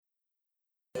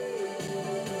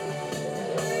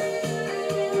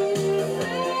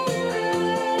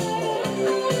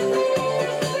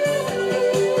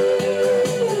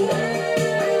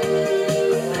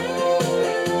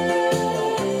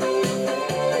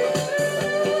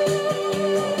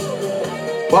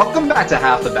Welcome back to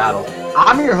Half the Battle.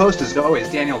 I'm your host, as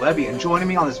always, Daniel Levy, and joining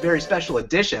me on this very special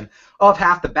edition of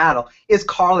Half the Battle is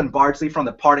Carlin Bardsley from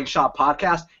the Parting Shot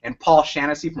podcast and Paul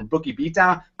Shaughnessy from Bookie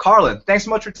Beatdown. Carlin, thanks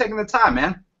so much for taking the time,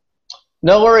 man.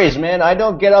 No worries, man. I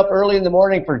don't get up early in the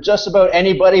morning for just about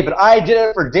anybody, but I did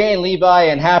it for Dan Levi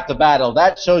and Half the Battle.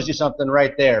 That shows you something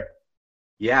right there.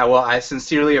 Yeah, well, I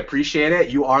sincerely appreciate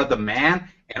it. You are the man.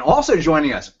 And also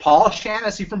joining us, Paul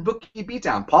Shaughnessy from Bookie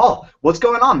Beatdown. Paul, what's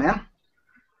going on, man?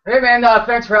 Hey, man,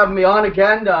 thanks for having me on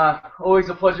again. Always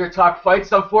a pleasure to talk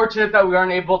fights. Unfortunate that we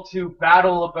aren't able to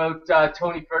battle about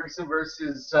Tony Ferguson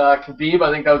versus Khabib.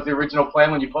 I think that was the original plan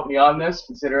when you put me on this,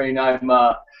 considering I'm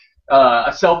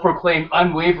a self-proclaimed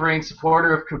unwavering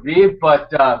supporter of Khabib.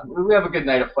 But we have a good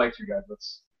night of fights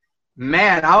regardless.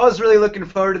 Man, I was really looking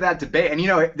forward to that debate. And,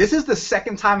 this is the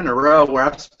second time in a row where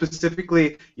I've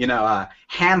specifically,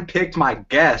 handpicked my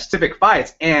guests, specific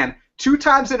fights. And 2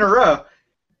 times in a row,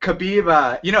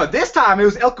 Khabib, this time it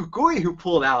was El Cucuy who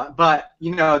pulled out, but, the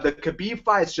Khabib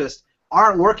fights just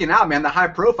aren't working out, man, the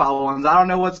high-profile ones. I don't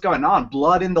know what's going on.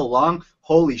 Blood in the lung,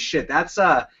 holy shit, that's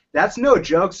no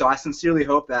joke, so I sincerely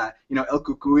hope that, El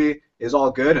Cucuy is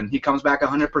all good and he comes back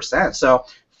 100%. So,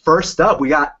 first up, we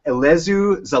got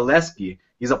Elizeu Zaleski.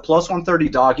 He's a plus 130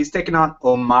 dog. He's taking on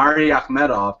Omari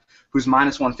Akhmedov, who's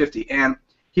minus 150, and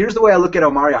here's the way I look at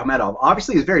Omari Akhmedov.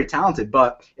 Obviously, he's very talented,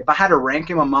 but if I had to rank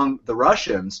him among the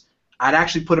Russians, I'd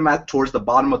actually put him towards the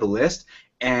bottom of the list,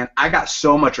 and I got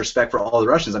so much respect for all the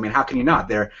Russians. I mean, how can you not?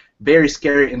 They're very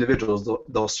scary individuals.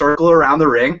 They'll circle around the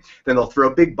ring, then they'll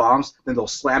throw big bombs, then they'll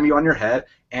slam you on your head,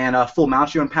 and full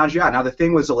mount you and pound you out. Now, the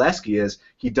thing with Zaleski is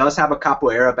he does have a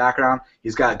capoeira background.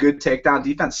 He's got good takedown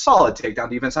defense, solid takedown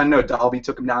defense. I know Dalby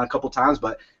took him down a couple times,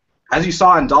 but as you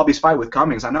saw in Dalby's fight with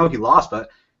Cummings, I know he lost, but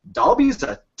Dalby's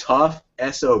a tough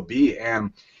SOB,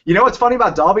 and what's funny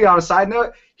about Dalby on a side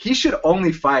note? He should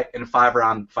only fight in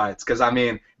 5-round fights because,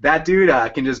 that dude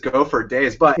can just go for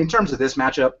days. But in terms of this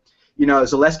matchup,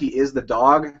 Zaleski is the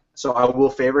dog, so I will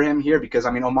favor him here because,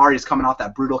 Omari's coming off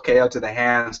that brutal KO to the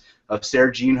hands of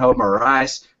Serginho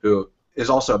Moraes, who is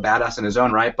also a badass in his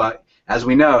own right, but as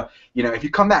we know, if you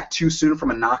come back too soon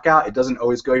from a knockout, it doesn't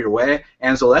always go your way.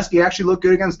 And Zaleski actually looked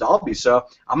good against Dalby, so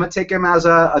I'm going to take him as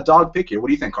a dog pick here. What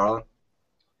do you think, Carlin?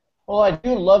 Well, I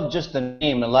do love just the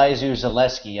name, Elizeu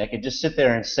Zaleski. I could just sit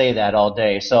there and say that all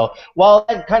day. So while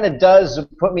that kind of does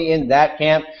put me in that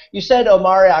camp, you said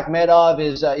Omari Akhmedov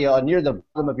is near the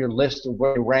bottom of your list of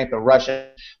where you rank the Russian.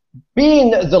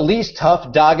 Being the least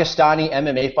tough Dagestani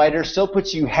MMA fighter still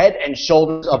puts you head and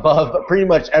shoulders above pretty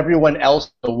much everyone else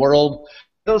in the world.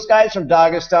 Those guys from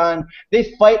Dagestan,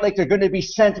 they fight like they're going to be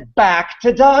sent back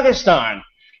to Dagestan.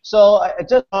 So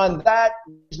just on that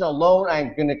reason alone,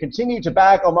 I'm going to continue to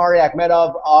back Omari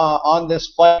Akhmedov on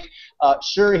this fight.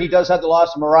 Sure, he does have the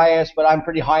loss of Moraes, but I'm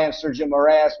pretty high on Sergio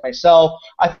Moraes myself.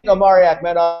 I think Omari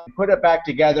Akhmedov can put it back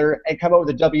together and come out with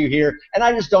a W here, and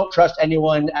I just don't trust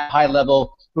anyone at high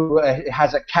level who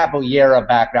has a capoeira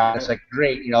background. It's like,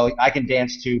 great, I can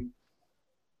dance too.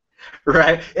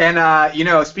 Right, and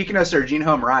speaking of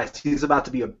Serginho Moraes, he's about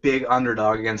to be a big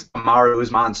underdog against Kamaru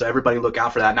Usman, so everybody look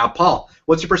out for that. Now, Paul,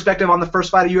 what's your perspective on the first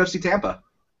fight of UFC Tampa?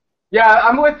 Yeah,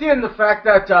 I'm with you in the fact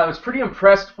that I was pretty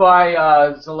impressed by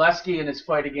Zaleski in his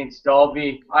fight against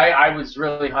Dalby. I was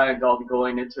really high on Dalby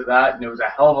going into that, and it was a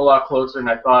hell of a lot closer than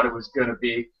I thought it was going to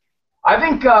be. I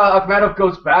think Akhmedov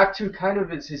goes back to kind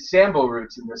of his Sambo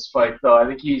roots in this fight, though. I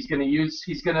think he's going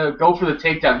to go for the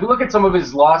takedown. If you look at some of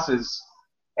his losses,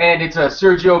 and it's a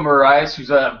Sergio Moraes, who's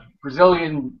a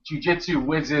Brazilian Jiu-Jitsu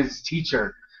whizz's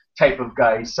teacher type of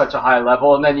guy. He's such a high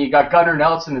level. And then you got Gunnar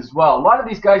Nelson as well. A lot of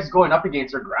these guys he's going up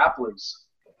against are grapplers.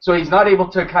 So he's not able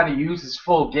to kind of use his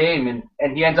full game,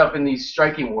 and he ends up in these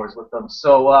striking wars with them.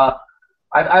 So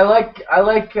I like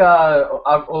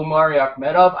Omari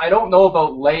Akhmedov. I don't know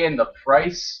about laying the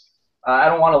price. I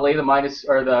don't want to lay the minus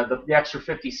or the extra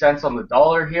 50 cents on the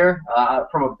dollar here.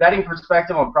 From a betting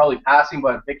perspective, I'm probably passing,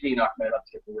 but I'm picking Akhmedov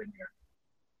to get the win here.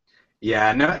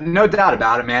 Yeah, no doubt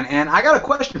about it, man. And I got a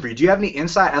question for you. Do you have any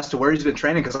insight as to where he's been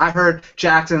training? Because I heard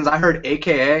Jackson's, I heard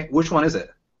AKA. Which one is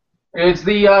it? It's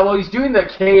the he's doing the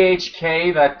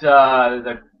KHK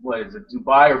that what is it,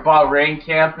 Dubai or Bahrain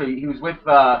camp. He was with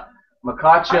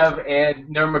Makhachev and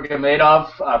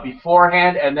Nurmagomedov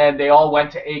beforehand, and then they all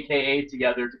went to AKA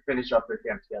together to finish up their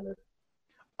camp together.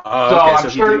 I'm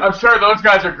sure those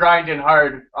guys are grinding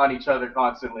hard on each other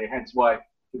constantly, hence why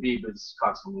Khabib is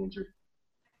constantly injured.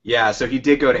 Yeah, so he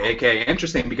did go to AKA.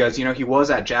 Interesting because, he was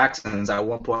at Jackson's at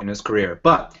one point in his career.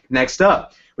 But next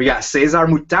up, we got Cesar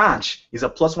Mutanch. He's a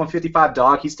plus 155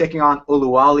 dog. He's taking on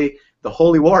Oluwale, the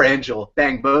Holy War Angel,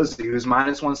 Bang Bozy, who's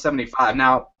minus 175.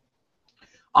 Now,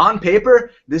 On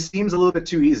paper, this seems a little bit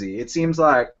too easy. It seems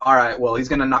like, all right, well, he's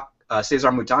going to knock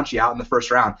Cesar Mutanchi out in the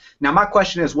first round. Now, my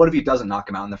question is, what if he doesn't knock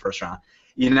him out in the first round?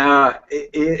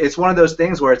 It's one of those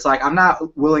things where it's like I'm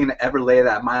not willing to ever lay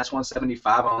that minus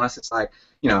 175 unless it's like,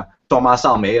 Tomas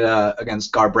Almeida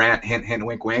against Garbrandt, hint, hint,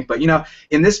 wink, wink. But,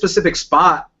 in this specific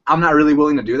spot, I'm not really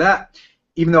willing to do that,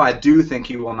 even though I do think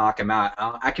he will knock him out.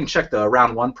 I can check the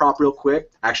round 1 prop real quick.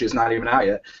 Actually, it's not even out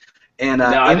yet. And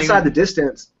inside the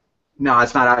distance, no,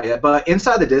 it's not out yet. But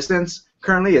inside the distance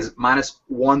currently is minus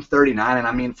 139, and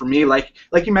I mean, for me, like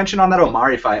you mentioned on that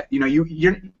Omari fight,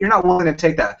 you're not willing to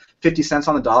take that 50 cents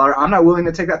on the dollar. I'm not willing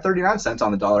to take that 39 cents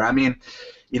on the dollar. I mean,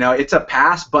 it's a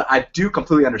pass, but I do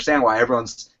completely understand why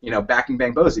everyone's backing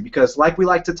Bangbozi, because like we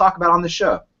like to talk about on the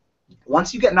show,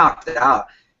 once you get knocked out,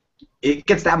 it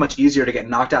gets that much easier to get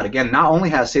knocked out again. Not only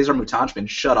has Cesar Mutanch been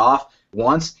shut off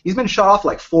once, he's been shut off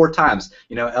like 4 times.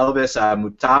 Elvis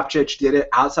Mutapcic did it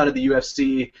outside of the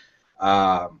UFC.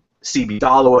 CB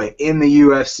Dollaway in the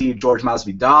UFC, George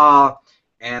Masvidal,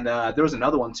 and there was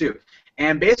another one too.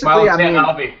 And basically,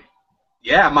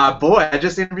 yeah, my boy, I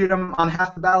just interviewed him on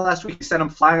Half the Battle last week. He sent him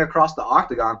flying across the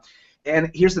octagon. And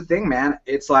here's the thing, man.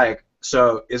 It's like,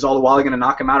 so is Olawale going to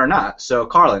knock him out or not? So,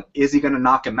 Carlin, is he going to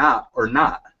knock him out or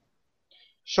not?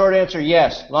 Short answer,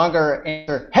 yes. Longer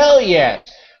answer, hell yes.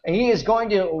 And he is going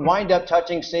to wind up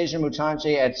touching Cesar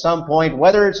Mutanchi at some point,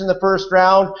 whether it's in the first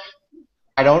round,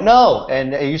 I don't know.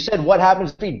 And you said what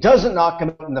happens if he doesn't knock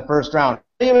him out in the first round.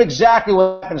 I tell you exactly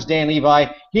what happens, Dan Levi.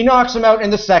 He knocks him out in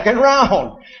the second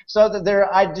round. So that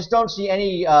I just don't see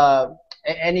any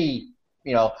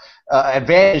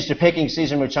advantage to picking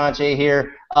Cesar Mutanchi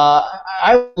here.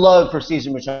 I would love for Cesar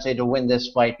Mutanchi to win this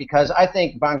fight because I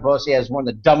think Bangbozi has one of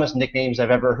the dumbest nicknames I've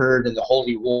ever heard in the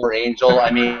Holy War Angel. I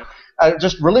mean,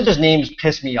 just religious names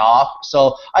piss me off.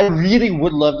 So I really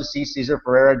would love to see Cesar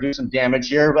Ferreira do some damage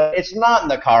here, but it's not in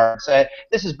the cards.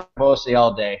 This is Bangbozi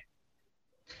all day.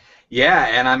 Yeah,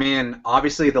 and I mean,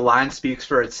 obviously the line speaks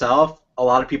for itself. A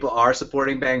lot of people are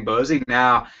supporting Bangbozi.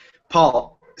 Now,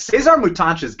 Paul, Cesar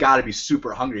Mutanch has got to be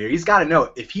super hungry here. He's got to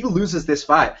know if he loses this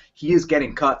fight, he is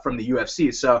getting cut from the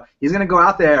UFC. So he's going to go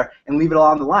out there and leave it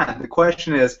all on the line. The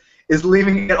question is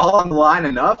leaving it all on the line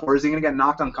enough, or is he going to get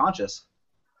knocked unconscious?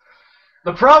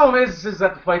 The problem is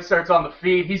that the fight starts on the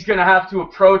feet. He's going to have to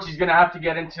approach. He's going to have to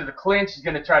get into the clinch. He's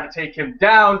going to try to take him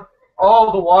down.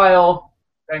 All the while,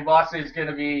 Bangbozi is going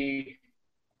to be,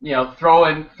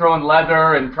 throwing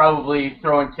leather and probably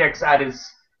throwing kicks at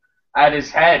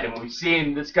his head. And we've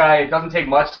seen this guy. It doesn't take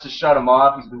much to shut him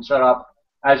off. He's been shut off,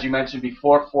 as you mentioned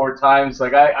before, 4 times.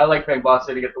 Like I like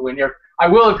Bangbozi to get the win here. I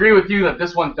will agree with you that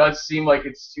this one does seem like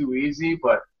it's too easy,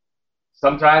 but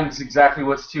sometimes exactly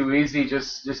what's too easy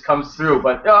just comes through.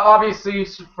 But obviously,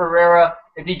 Ferreira,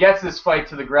 if he gets this fight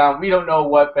to the ground, we don't know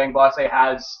what Bangbozi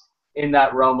has in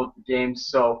that realm of the game.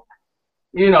 So,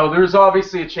 there's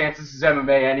obviously a chance. This is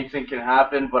MMA, anything can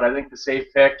happen. But I think the safe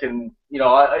pick, and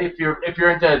if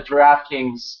you're into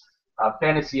DraftKings,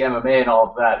 fantasy MMA, and all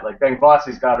of that, like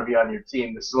Bangbozi's got to be on your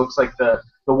team. This looks like the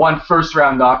one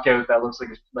first-round knockout that looks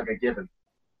like a given.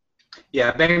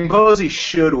 Yeah, Bangbozi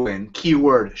should win.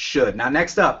 Keyword should. Now,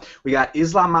 next up, we got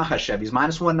Islam Makhachev. He's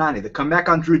minus 190. The comeback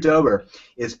on Drew Dober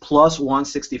is plus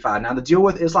 165. Now, the deal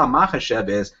with Islam Makhachev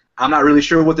is I'm not really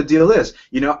sure what the deal is.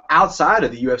 Outside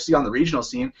of the UFC on the regional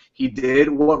scene, he did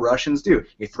what Russians do.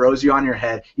 He throws you on your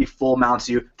head. He full mounts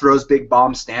you, throws big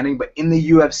bombs standing. But in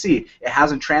the UFC, it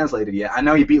hasn't translated yet. I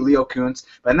know he beat Leo Kuntz,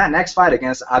 but in that next fight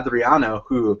against Adriano,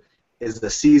 who is the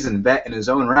seasoned vet in his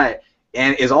own right,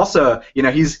 and is also,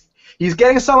 he's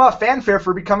getting some fanfare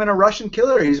for becoming a Russian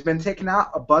killer. He's been taking out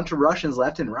a bunch of Russians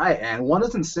left and right, and one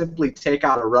doesn't simply take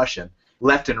out a Russian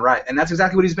left and right, and that's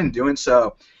exactly what he's been doing.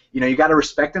 So, you got to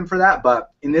respect him for that.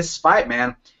 But in this fight,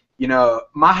 man,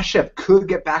 Makhachev could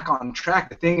get back on track.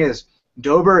 The thing is,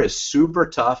 Dober is super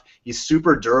tough. He's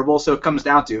super durable. So it comes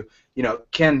down to,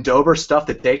 can Dober stuff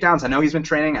the takedowns? I know he's been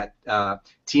training at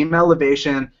Team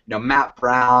Elevation, Matt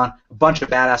Brown, a bunch of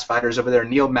badass fighters over there,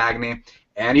 Neil Magny.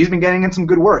 And he's been getting in some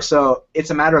good work. So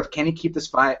it's a matter of can he keep this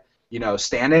fight,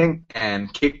 standing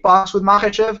and kickbox with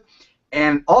Makhachev?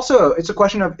 And also, it's a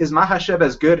question of is Makhachev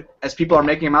as good as people are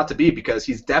making him out to be? Because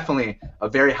he's definitely a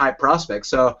very high prospect.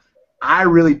 So I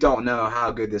really don't know how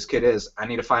good this kid is. I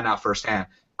need to find out firsthand.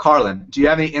 Carlin, do you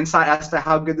have any insight as to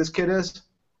how good this kid is?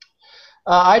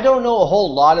 I don't know a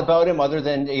whole lot about him other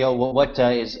than what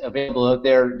is available out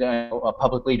there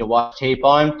publicly to watch tape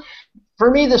on. For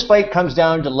me, this fight comes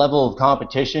down to level of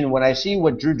competition. When I see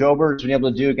what Drew Dober has been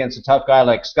able to do against a tough guy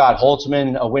like Scott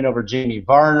Holtzman, a win over Jamie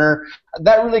Varner,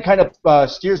 that really kind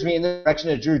of steers me in the direction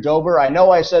of Drew Dober. I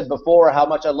know I said before how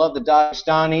much I love the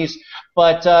Dagestanis,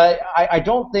 but I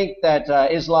don't think that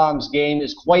Islam's game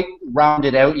is quite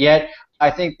rounded out yet.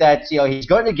 I think that he's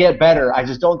going to get better. I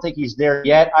just don't think he's there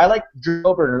yet. I like Drew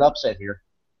Dober in an upset here.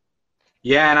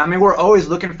 Yeah, and I mean, we're always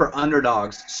looking for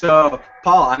underdogs. So,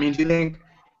 Paul, I mean, do you think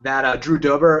that Drew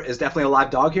Dober is definitely a live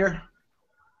dog here?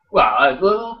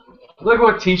 Well, look at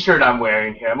what T-shirt I'm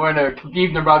wearing here. I'm wearing a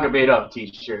Khabib Nurmagomedov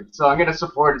T-shirt, so I'm going to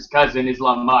support his cousin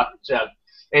Islam Makhachev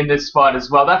in this spot as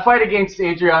well. That fight against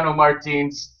Adriano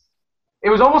Martins,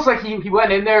 it was almost like he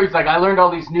went in there. He's like, I learned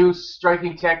all these new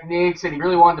striking techniques, and he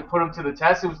really wanted to put him to the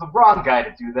test. It was the wrong guy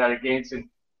to do that against, and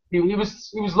he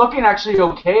was looking actually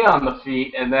okay on the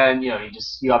feet, and then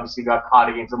he obviously got caught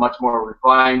against a much more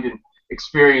refined and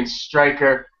experienced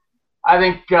striker. I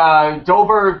think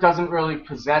Dober doesn't really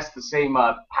possess the same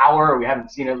power. We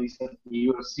haven't seen, at least at the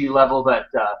UFC level, that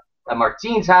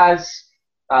Martins has.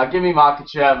 Give me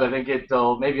Makhachev. I think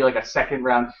it'll maybe like a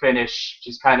second-round finish,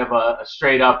 just kind of a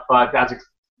straight-up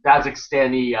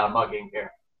Dagestan-y mugging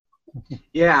here.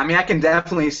 Yeah, I mean, I can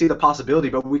definitely see the possibility,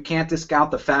 but we can't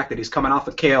discount the fact that he's coming off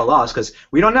a KO loss because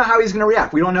we don't know how he's going to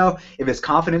react. We don't know if his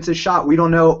confidence is shot. We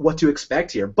don't know what to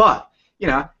expect here. But,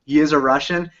 he is a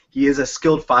Russian. He is a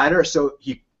skilled fighter, so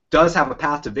he does have a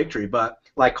path to victory. But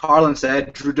like Carlin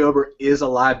said, Drew Dober is a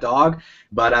live dog.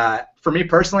 But for me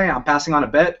personally, I'm passing on a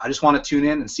bet. I just want to tune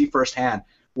in and see firsthand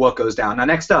what goes down. Now,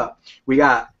 next up, we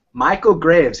got Michael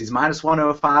Graves. He's minus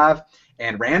 105,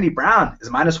 and Randy Brown is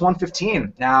minus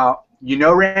 115. Now,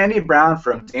 Randy Brown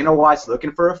from Dana White's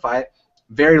Looking for a Fight.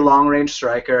 Very long-range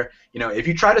striker. If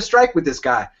you try to strike with this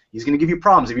guy, he's going to give you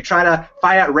problems. If you try to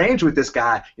fight at range with this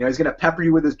guy, he's going to pepper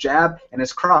you with his jab and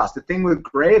his cross. The thing with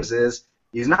Graves is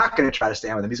he's not going to try to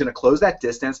stand with him. He's going to close that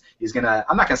distance. I'm not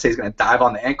going to say he's going to dive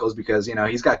on the ankles because,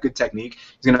 he's got good technique.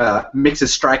 He's going to mix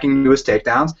his striking into his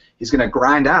takedowns. He's going to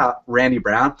grind out Randy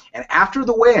Brown. And after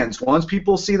the weigh-ins, once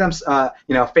people see them,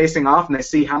 facing off and they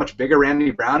see how much bigger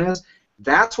Randy Brown is,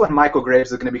 that's when Michael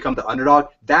Graves is going to become the underdog.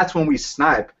 That's when we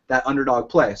snipe that underdog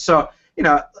play. So,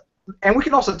 and we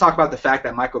can also talk about the fact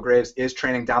that Michael Graves is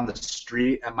training down the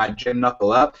street at my gym,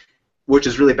 Knuckle Up, which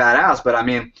is really badass. But, I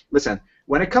mean, listen,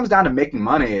 when it comes down to making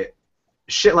money,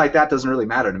 shit like that doesn't really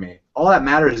matter to me. All that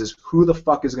matters is who the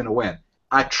fuck is going to win.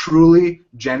 I truly,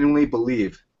 genuinely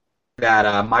believe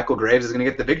that Michael Graves is going to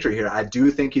get the victory here. I do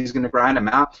think he's going to grind him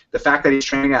out. The fact that he's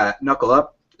training at Knuckle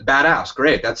Up, badass,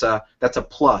 great. That's a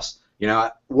plus.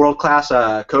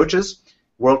 World-class coaches,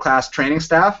 world-class training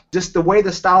staff, just the way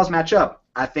the styles match up,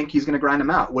 I think he's going to grind him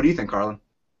out. What do you think, Carlin?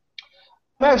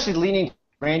 I'm actually leaning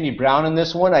Randy Brown in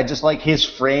this one. I just like his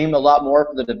frame a lot more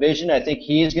for the division. I think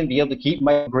he is going to be able to keep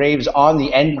Mike Graves on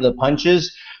the end of the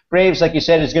punches. Graves, like you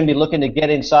said, is going to be looking to get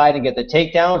inside and get the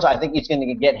takedowns. I think he's going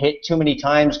to get hit too many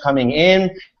times coming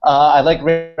in. I like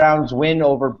Randy Brown's win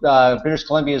over British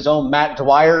Columbia's own Matt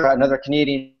Dwyer, another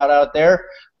Canadian out there.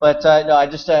 But, no, I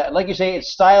just, like you say,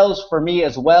 it's styles for me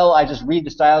as well. I just read the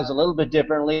styles a little bit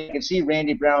differently. I can see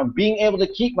Randy Brown being able to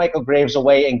keep Michael Graves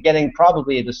away and getting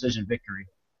probably a decision victory.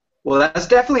 Well, that's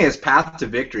definitely his path to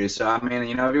victory. So, I mean,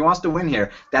 if he wants to win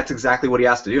here, that's exactly what he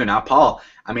has to do. Now, Paul,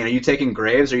 I mean, are you taking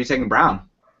Graves or are you taking Brown?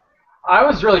 I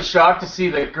was really shocked to see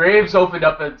that Graves opened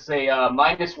up as a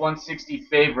minus 160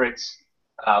 favorites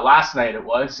last night it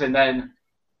was, and then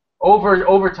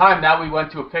over time now we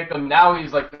went to a pick'em. Now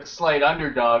he's like the slight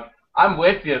underdog. I'm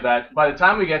with you that by the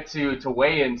time we get to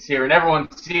weigh-ins here and everyone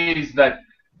sees that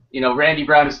Randy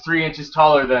Brown is 3 inches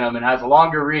taller than him and has a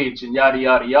longer reach and yada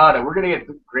yada yada, we're gonna get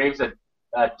Graves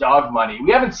at dog money.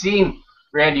 We haven't seen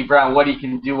Randy Brown what he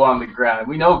can do on the ground.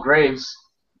 We know Graves,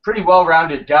 pretty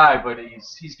well-rounded guy, but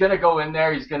he's gonna go in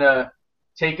there. He's gonna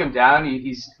take him down.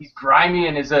 He's grimy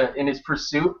in his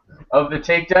pursuit of the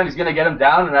takedown. He's gonna get him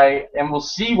down, and we'll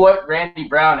see what Randy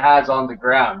Brown has on the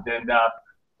ground. And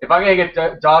if I'm gonna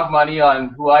get dog money on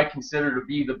who I consider to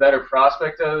be the better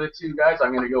prospect of the two guys,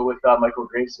 I'm gonna go with Michael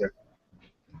Graves here.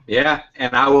 Yeah,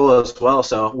 and I will as well.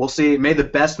 So we'll see. May the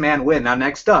best man win. Now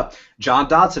next up, John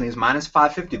Dodson. He's minus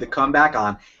 550. The comeback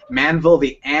on Manville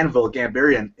the Anvil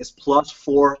Gambarian is plus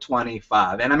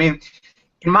 425. And I mean,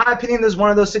 in my opinion, this is one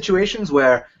of those situations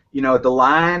where, the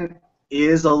line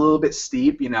is a little bit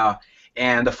steep,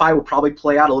 and the fight will probably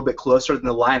play out a little bit closer than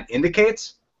the line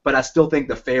indicates, but I still think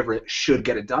the favorite should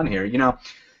get it done here.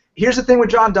 here's the thing with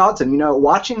John Dodson.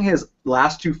 Watching his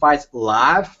last two fights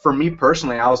live, for me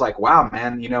personally, I was like, wow,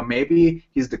 man, maybe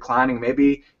he's declining.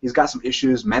 Maybe he's got some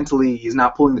issues mentally. He's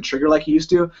not pulling the trigger like he used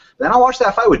to. Then I watched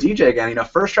that fight with DJ again.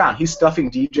 First round, he's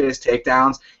stuffing DJ's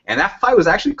takedowns, and that fight was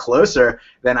actually closer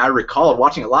than I recalled.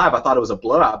 Watching it live, I thought it was a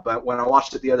blowout, but when I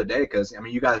watched it the other day, because,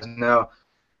 you guys know,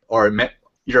 or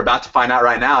you're about to find out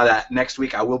right now that next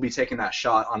week I will be taking that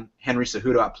shot on Henry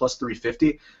Cejudo at plus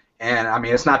 350. And,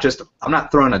 it's not just – I'm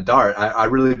not throwing a dart. I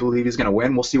really believe he's going to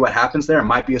win. We'll see what happens there. It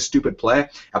might be a stupid play.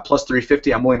 At plus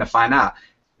 350, I'm willing to find out.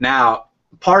 Now,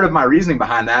 part of my reasoning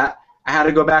behind that, I had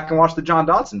to go back and watch the John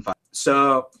Dodson fight.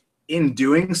 So, in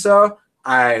doing so,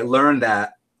 I learned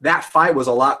that that fight was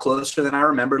a lot closer than I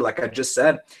remembered, like I just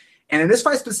said. And in this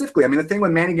fight specifically, the thing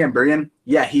with Manny Gamburrian,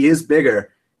 yeah, he is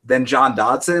bigger than John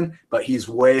Dodson, but he's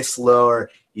way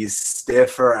slower. He's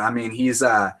stiffer. He's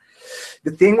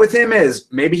the thing with him is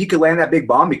maybe he could land that big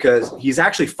bomb because he's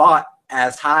actually fought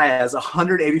as high as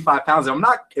 185 pounds.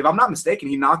 If I'm not mistaken,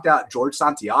 he knocked out George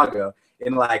Santiago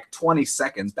in like 20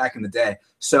 seconds back in the day.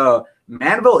 So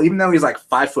Manville, even though he's like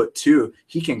 5'2",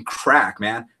 he can crack,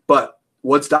 man. But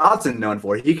what's Dodson known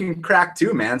for? He can crack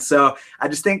too, man. So I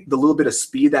just think the little bit of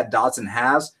speed that Dodson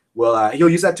has, he'll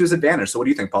use that to his advantage. So what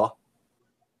do you think, Paul?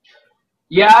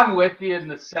 Yeah, I'm with you in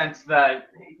the sense that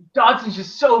Dodson's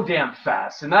just so damn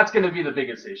fast, and that's going to be the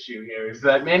biggest issue here, is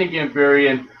that Manny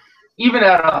Gamburrian, even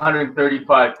at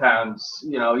 135 pounds,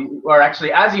 or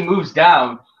actually as he moves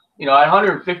down, at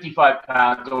 155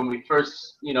 pounds when we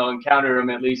first, encountered him,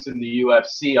 at least in the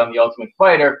UFC on The Ultimate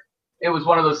Fighter, it was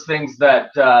one of those things that,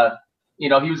 he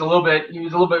was a little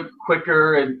bit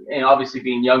quicker and obviously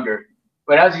being younger.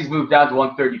 But as he's moved down to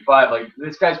 135, like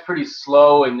this guy's pretty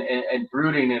slow and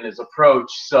brooding in his approach.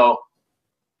 So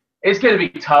it's going to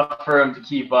be tough for him to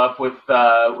keep up with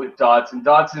Dodson.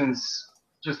 Dodson's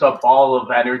just a ball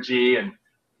of energy, and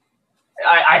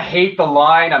I hate the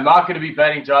line. I'm not going to be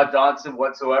betting John Dodson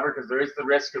whatsoever because there is the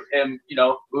risk of him,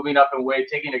 moving up in weight,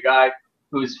 taking a guy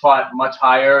who's fought much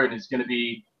higher and is going to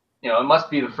be, it must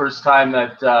be the first time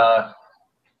that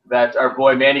that our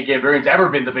boy Manny Gamburrian's ever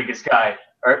been the biggest guy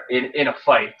or in a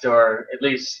fight, or at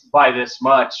least by this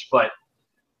much. But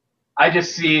I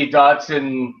just see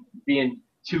Dodson being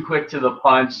too quick to the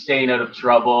punch, staying out of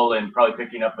trouble, and probably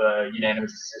picking up a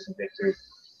unanimous decision victory.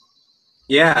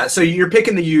 Yeah, so you're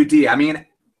picking the UD.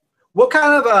 What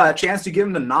kind of chance do you give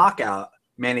him to knock out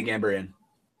Manny Gamburrian?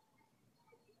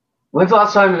 When's the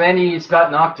last time Manny's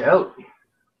got knocked out?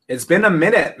 It's been a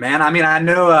minute, man. I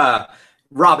know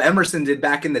Rob Emerson did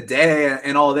back in the day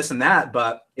and all this and that,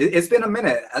 but it's been a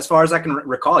minute as far as I can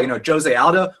recall. Jose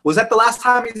Aldo, was that the last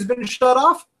time he's been shut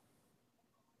off?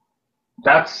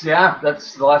 That's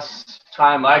the last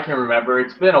time I can remember.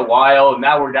 It's been a while, and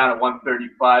now we're down at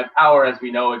 135. Power, as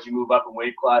we know, as you move up in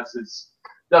weight classes,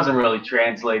 doesn't really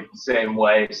translate the same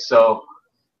way. So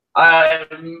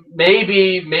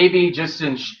maybe just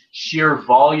in sheer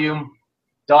volume,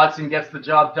 Dodson gets the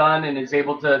job done and is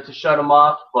able to shut him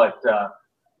off, but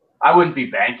I wouldn't be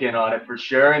banking on it for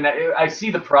sure. And I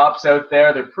see the props out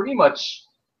there; they're pretty much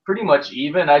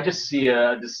even. I just see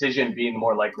a decision being the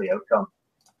more likely outcome.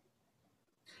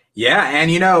 Yeah, and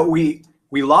we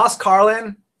lost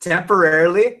Carlin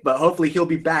temporarily, but hopefully he'll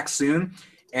be back soon,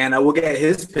 and we'll get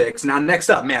his picks. Now, next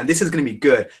up, man, this is going to be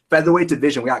good. Featherweight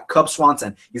division, we got Cub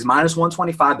Swanson. He's minus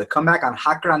 125. The comeback on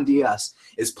Hakran Diaz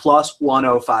is plus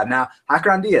 105. Now,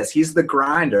 Hakran Diaz, he's the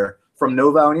grinder from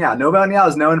Nova União. Nova União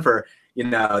is known for,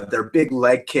 their big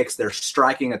leg kicks, their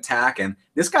striking attack, and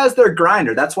this guy's their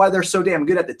grinder. That's why they're so damn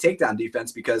good at the takedown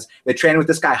defense, because they train with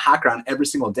this guy Hakran every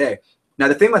single day. Now,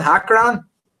 the thing with Hakran,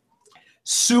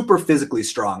 super physically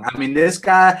strong. This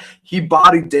guy, he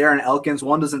bodied Darren Elkins.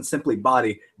 One doesn't simply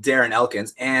body Darren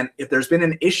Elkins. And if there's been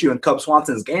an issue in Cub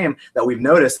Swanson's game that we've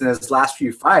noticed in his last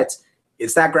few fights,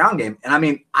 it's that ground game.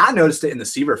 And I noticed it in the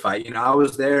Seaver fight. I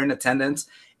was there in attendance,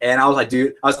 and I was like,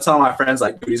 dude, I was telling my friends,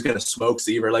 like, dude, he's going to smoke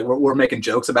Seaver. Like, we're making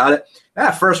jokes about it.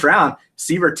 That first round,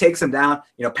 Seaver takes him down,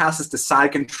 passes to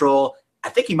side control. I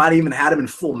think he might have even had him in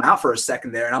full mount for a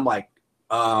second there. And I'm like,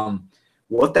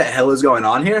 what the hell is going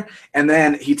on here? And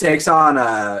then he takes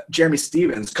on Jeremy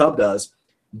Stevens, Cub does.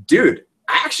 Dude,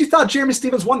 I actually thought Jeremy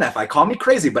Stevens won that fight. Call me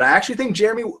crazy, but I actually think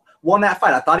Jeremy won that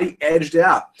fight. I thought he edged it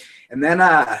out. And then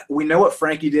we know what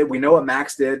Frankie did. We know what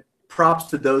Max did. Props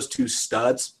to those two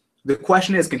studs. The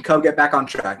question is, can Cub get back on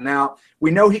track? Now, we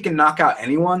know he can knock out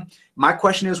anyone. My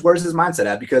question is, where's his mindset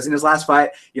at? Because in his last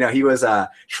fight, he was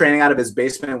training out of his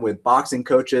basement with boxing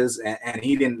coaches, and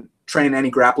he didn't train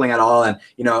any grappling at all. And,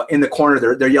 in the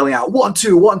corner, they're yelling out, 1,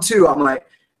 2, 1, 2. I'm like,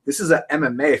 this is an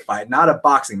MMA fight, not a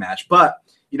boxing match. But,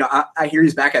 I hear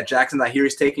he's back at Jackson's. I hear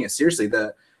he's taking it seriously.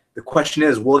 The the question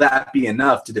is, will that be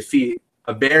enough to defeat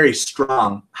a very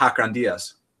strong Hakran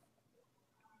Diaz?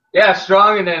 Yeah,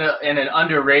 strong and an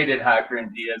underrated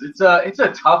Hakran Diaz. It's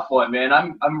a tough one, man.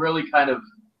 I'm really kind of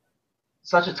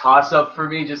such a toss-up for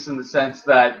me, just in the sense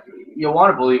that you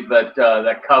want to believe that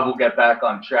that Cub will get back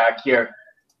on track here.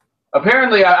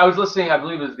 Apparently, I was listening, I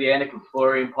believe it was the Anik and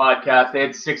Florian podcast. They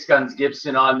had Six Guns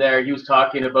Gibson on there. He was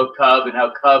talking about Cub and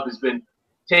how Cub has been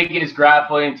taking his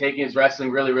grappling, taking his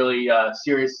wrestling really, really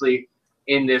seriously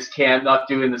in this camp, not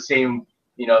doing the same,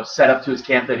 setup to his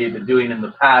camp that he had been doing in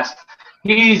the past.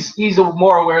 He's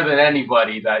more aware than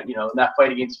anybody that, in that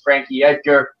fight against Frankie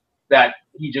Edgar, that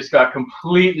he just got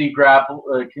completely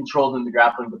controlled in the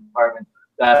grappling department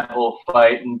that whole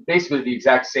fight, and basically the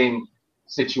exact same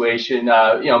situation.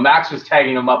 Max was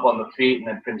tagging him up on the feet and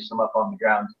then finished him up on the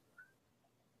ground.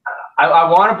 I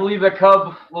want to believe that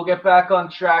Cub will get back on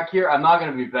track here. I'm not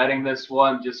going to be betting this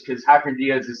one just because Hakran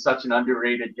Diaz is such an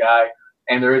underrated guy,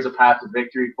 and there is a path to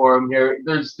victory for him here.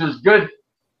 There's good.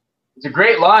 It's a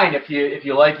great line if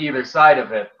you like either side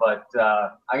of it, but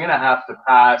I'm going to have to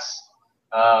pass.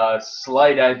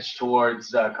 Slight edge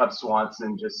towards Cub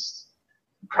Swanson,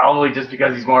 probably just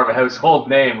because he's more of a household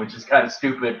name, which is kind of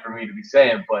stupid for me to be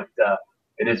saying, but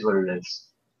it is what it is.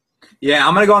 Yeah,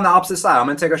 I'm going to go on the opposite side. I'm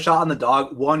going to take a shot on the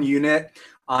dog, 1 unit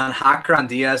on Hakran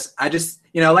Diaz. I just,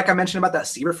 like I mentioned about that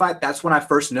Seaver fight, that's when I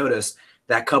first noticed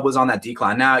that Cub was on that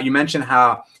decline. Now, you mentioned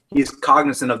how he's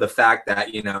cognizant of the fact that,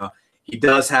 he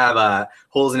does have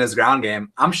holes in his ground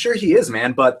game. I'm sure he is,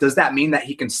 man, but does that mean that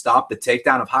he can stop the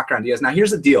takedown of Hakran Diaz? Now,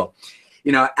 here's the deal.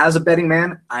 As a betting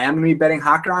man, I am going to be betting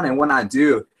Hakran, and when I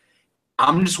do,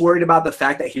 I'm just worried about the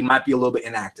fact that he might be a little bit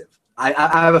inactive. I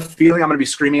have a feeling I'm going to be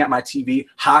screaming at my TV,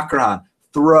 Hakran,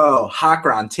 throw,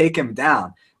 Hakran, take him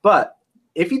down. But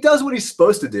if he does what he's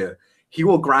supposed to do, he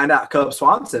will grind out Cub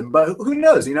Swanson. But who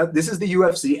knows? This is the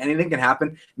UFC. Anything can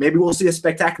happen. Maybe we'll see a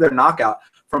spectacular knockout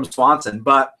from Swanson.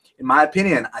 But in my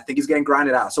opinion, I think he's getting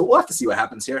grinded out. So we'll have to see what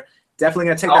happens here. Definitely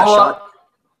going to take that shot.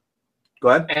 Go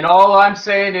ahead. And all I'm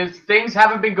saying is things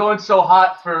haven't been going so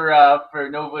hot for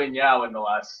Nova and Yao in the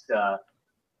last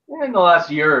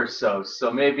year or so.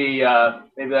 So maybe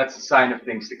that's a sign of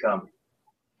things to come.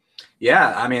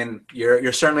 Yeah, I mean,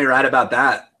 you're certainly right about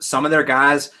that. Some of their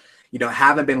guys,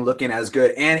 haven't been looking as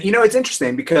good. And it's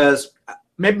interesting because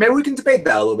maybe we can debate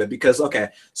that a little bit because, okay,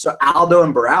 so Aldo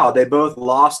and Barao, they both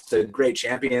lost to great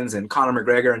champions and Conor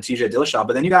McGregor and TJ Dillashaw.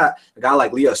 But then you got a guy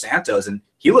like Leo Santos, and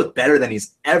he looked better than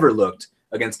he's ever looked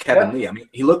against Kevin Lee. I mean,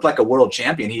 he looked like a world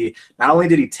champion. He not only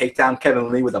did he take down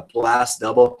Kevin Lee with a blast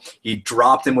double, he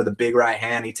dropped him with a big right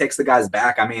hand. He takes the guy's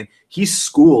back. I mean, he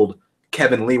schooled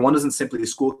Kevin Lee. One doesn't simply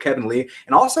school Kevin Lee.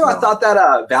 And also, I thought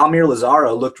that Valmir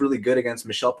Lazaro looked really good against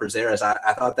Michel Prazeres.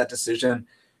 I thought that decision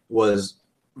was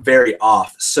very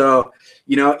off. So,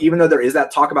 even though there is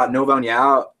that talk about Nova and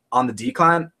Yao on the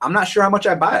decline, I'm not sure how much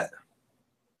I buy it.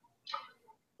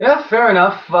 Yeah, fair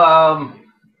enough.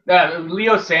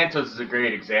 Leo Santos is a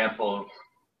great example.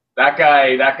 That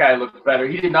guy looked better.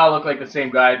 He did not look like the same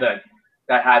guy that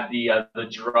had the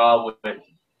draw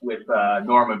with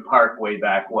Norman Park way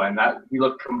back when. He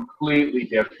looked completely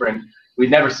different.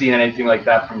 We'd never seen anything like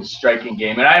that from his striking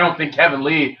game, and I don't think Kevin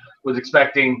Lee was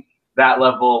expecting that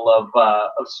level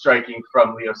of striking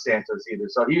from Leo Santos either.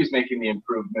 So he was making the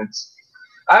improvements.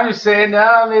 I'm just saying,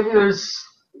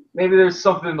 maybe there's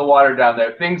something in the water down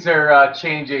there. Things are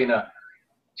changing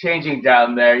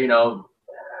down there.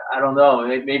 I don't know.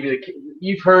 Maybe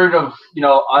you've heard of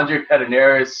Andre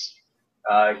Pederneiras.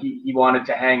 He wanted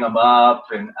to hang him up,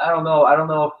 and I don't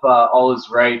know if all is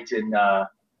right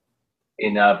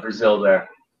in Brazil there.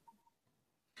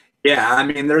 Yeah, I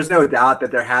mean, there's no doubt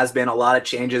that there has been a lot of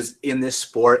changes in this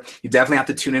sport. You definitely have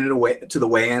to tune into the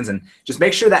weigh-ins and just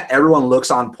make sure that everyone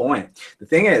looks on point. The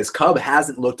thing is, Cub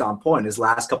hasn't looked on point his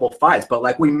last couple of fights, but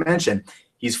like we mentioned,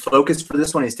 he's focused for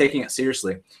this one. He's taking it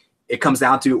seriously. It comes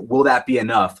down to, will that be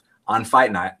enough on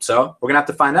fight night? So we're going to have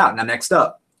to find out. Now, next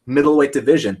up, middleweight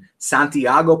division,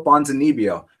 Santiago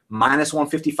Ponzinibbio,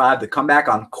 -155, the comeback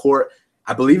on court.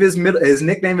 I believe his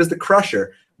nickname is the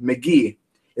Crusher. McGee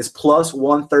is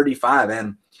 +135.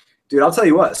 And, dude, I'll tell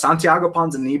you what, Santiago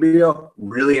Ponzinibbio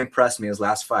really impressed me his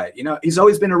last fight. He's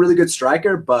always been a really good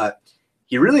striker, but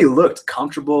he really looked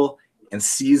comfortable and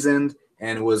seasoned,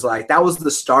 and was like, that was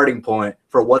the starting point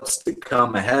for what's to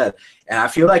come ahead. And I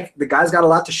feel like the guy's got a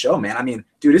lot to show, man. I mean,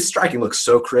 dude, his striking looks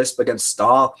so crisp against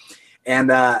Stahl. And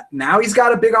now he's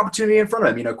got a big opportunity in front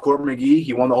of him. Court McGee,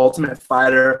 he won the Ultimate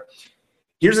Fighter.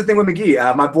 Here's the thing with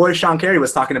McGee. My boy Sean Carey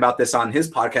was talking about this on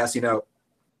his podcast.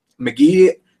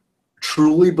 McGee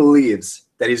truly believes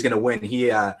that he's going to win.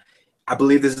 I I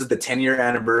believe this is the 10-year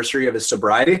anniversary of his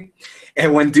sobriety.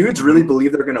 And when dudes really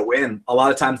believe they're going to win, a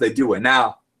lot of times they do win.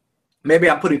 Now, maybe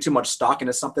I'm putting too much stock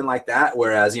into something like that,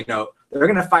 whereas, you know, they're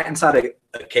going to fight inside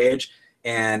a cage.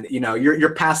 And, you know,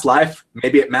 your past life,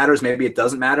 maybe it matters, maybe it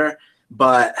doesn't matter.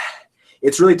 But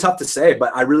it's really tough to say,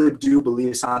 but I really do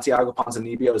believe Santiago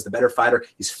Ponzinibbio is the better fighter.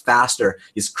 He's faster,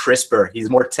 he's crisper, he's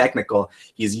more technical,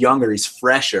 he's younger, he's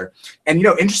fresher. And, you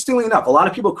know, interestingly enough, a lot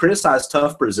of people criticize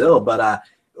Tough Brazil, but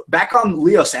back on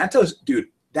Leo Santos, dude,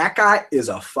 that guy is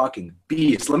a fucking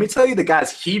beast. Let me tell you the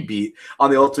guys he beat on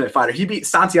The Ultimate Fighter. He beat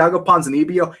Santiago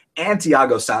Ponzinibbio and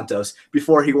Thiago Santos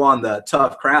before he won the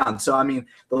Tough Crown. So, I mean,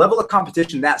 the level of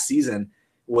competition that season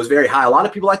was very high. A lot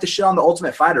of people like to shit on The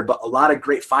Ultimate Fighter, but a lot of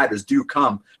great fighters do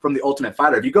come from The Ultimate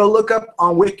Fighter. If you go look up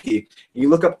on Wiki, you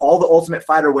look up all the Ultimate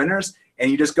Fighter winners,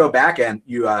 and you just go back and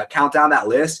you count down that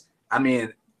list, I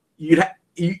mean,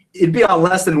 it'd be on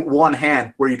less than one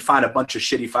hand where you'd find a bunch of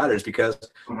shitty fighters because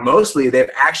mostly they've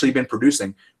actually been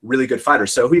producing really good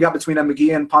fighters. So who you got between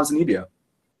McGee and Ponzinibbio?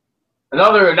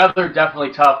 Another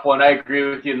definitely tough one. I agree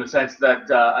with you in the sense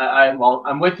that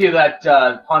I'm with you that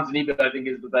Ponzinibbio I think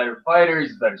is the better fighter.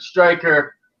 He's the better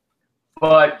striker.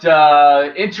 But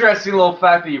interesting little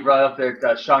fact that you brought up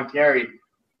there, Sean Carey.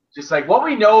 Just like what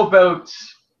we know about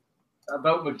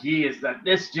McGee is that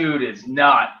this dude is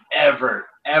not ever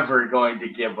going to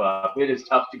give up. It is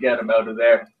tough to get him out of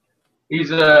there.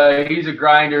 He's a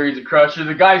grinder. He's a crusher.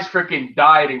 The guy's freaking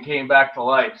died and came back to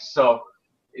life. So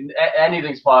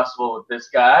anything's possible with this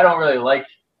guy. I don't really like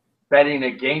betting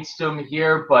against him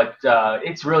here, but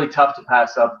it's really tough to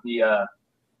pass up the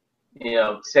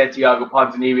Santiago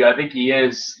Ponzinibbio. I think he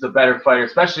is the better fighter,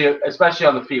 especially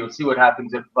on the feet. We'll see what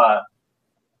happens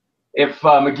if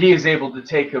McGee is able to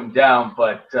take him down.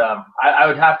 But I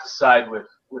would have to side with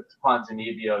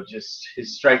Ponzinibbio. Just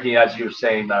his striking, as you were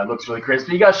saying, looks really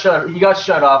crispy. He got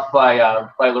shut off by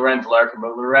Lorenz Larkin,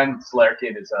 but Lorenz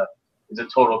Larkin is a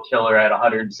total killer at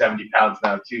 170 pounds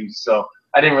now too. So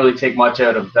I didn't really take much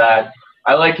out of that.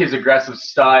 I like his aggressive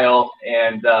style,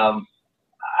 and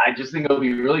I just think it'll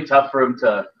be really tough for him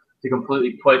to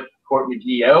completely put Court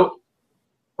McGee out.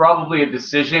 Probably a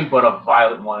decision, but a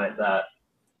violent one at that.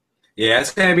 Yeah,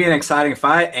 it's going to be an exciting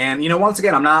fight. And, you know, once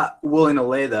again, I'm not willing to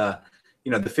lay the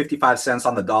 55 cents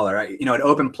on the dollar. Right? You know, it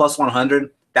opened plus 100.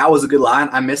 That was a good line.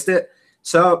 I missed it.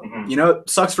 So, you know, it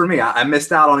sucks for me. I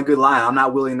missed out on a good line. I'm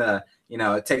not willing to, you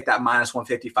know, take that minus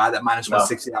 155, that minus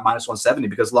 160, that minus 170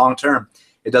 because long term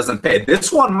it doesn't pay.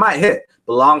 This one might hit,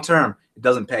 but long term it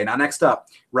doesn't pay. Now next up,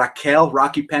 Raquel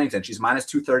Rocky Pennington. She's minus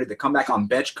 230. The comeback on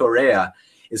Betch Correa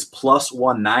is plus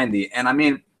 190. And I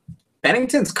mean,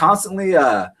 Pennington's constantly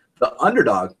the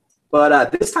underdog,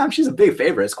 but this time she's a big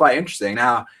favorite. It's quite interesting.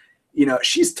 Now, you know,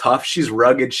 she's tough, she's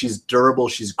rugged, she's durable,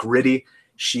 she's gritty,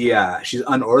 she's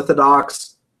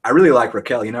unorthodox. I really like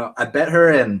Raquel. You know, I bet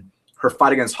her in her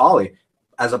fight against Holly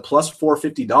as a plus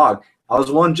 450 dog. I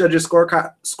was one judge's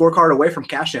scorecard away from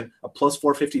cashing a plus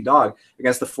 450 dog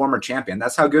against the former champion.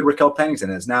 That's how good Raquel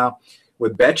Pennington is. Now,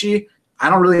 with Betchy,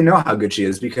 I don't really know how good she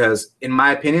is because, in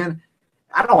my opinion,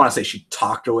 I don't want to say she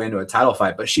talked her way into a title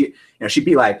fight, but she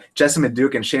beat like Jessamine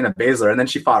Duke and Shayna Baszler, and then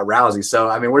she fought Rousey. So,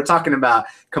 I mean, we're talking about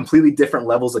completely different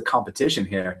levels of competition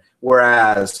here.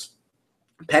 Whereas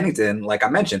Pennington, like I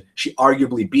mentioned, she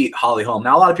arguably beat Holly Holm.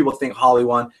 Now, a lot of people think Holly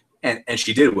won, and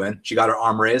she did win. She got her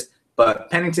arm raised. But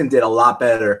Pennington did a lot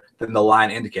better than the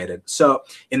line indicated. So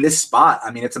in this spot,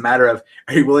 I mean, it's a matter of,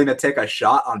 are you willing to take a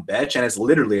shot on Betch? And it's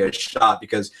literally a shot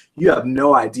because you have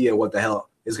no idea what the hell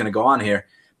is going to go on here.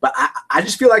 But I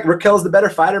just feel like Raquel's the better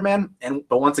fighter, man.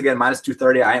 But once again, minus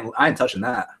 230, I ain't touching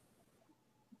that.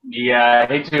 Yeah, I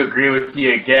hate to agree with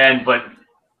you again, but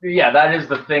yeah, that is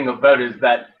the thing about it is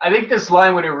that I think this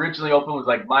line when it originally opened was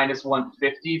like minus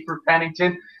 150 for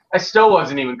Pennington. I still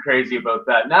wasn't even crazy about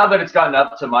that. Now that it's gotten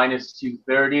up to minus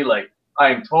 230, like I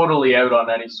am totally out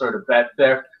on any sort of bet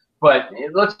there. But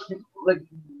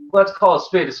let's call a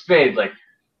spade a spade. Like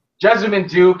Jessamine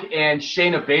Duke and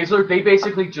Shayna Baszler, they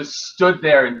basically just stood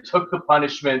there and took the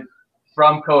punishment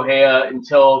from Correa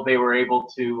until they were able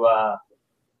to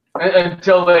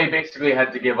until they basically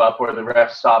had to give up or the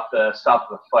ref stopped the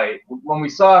fight. When we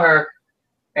saw her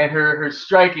and her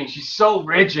striking, she's so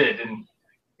rigid and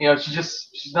you know,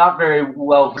 she's not very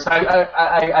well.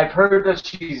 I've heard that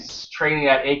she's training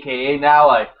at AKA now.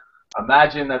 I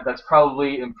imagine that's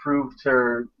probably improved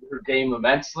her game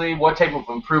immensely. What type of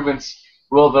improvements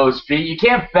will those be? You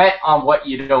can't bet on what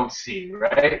you don't see,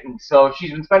 right? And so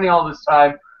she's been spending all this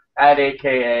time at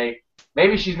AKA.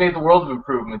 Maybe she's made the world of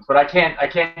improvements, but I can't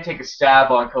take a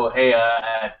stab on Correa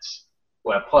at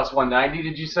what plus 190?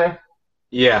 Did you say?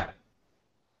 Yeah.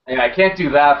 Yeah, I can't do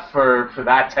that for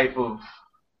that type of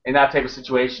in that type of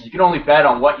situation. You can only bet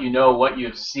on what you know, what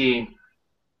you've seen.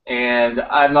 And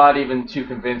I'm not even too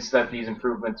convinced that these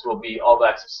improvements will be all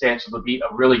that substantial to beat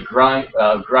a really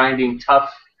grinding,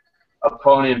 tough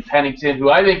opponent, Pennington,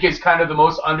 who I think is kind of the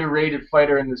most underrated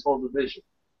fighter in this whole division.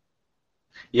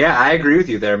 Yeah, I agree with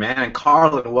you there, man. And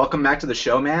Carlin, welcome back to the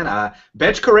show, man.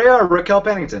 Betch Correa or Raquel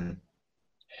Pennington?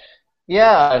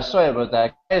 Yeah, sorry about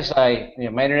that, guys.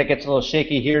 My internet gets a little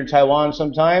shaky here in Taiwan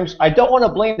sometimes. I don't want to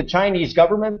blame the Chinese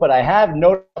government, but I have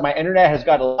noticed my internet has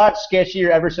got a lot sketchier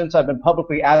ever since I've been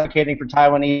publicly advocating for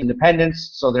Taiwanese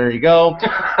independence. So there you go.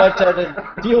 But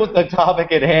to deal with the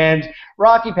topic at hand,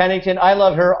 Rocky Pennington, I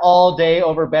love her all day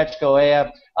over Betch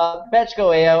Correa. Betch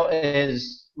Correa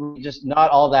is just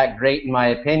not all that great in my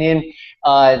opinion.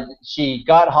 She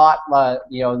got hot,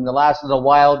 in the last little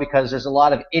while because there's a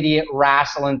lot of idiot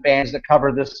wrestling fans that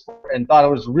cover this sport and thought it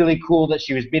was really cool that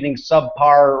she was beating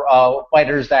subpar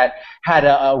fighters that had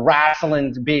a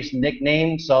wrestling-based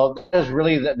nickname. So that is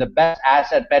really the best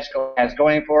asset Betch has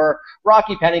going for her.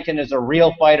 Rocky Pennington is a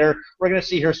real fighter. We're going to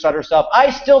see her start herself.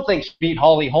 I still think she beat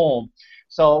Holly Holm.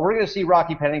 So we're going to see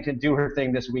Rocky Pennington do her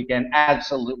thing this weekend.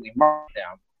 Absolutely. Mark it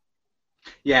down.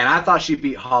 Yeah, and I thought she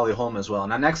beat Holly Holm as well.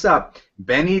 Now, next up,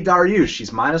 Benny Dariush.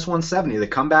 She's minus 170. The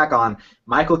comeback on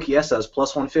Michael Chiesa is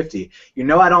plus 150. You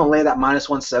know I don't lay that minus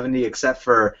 170 except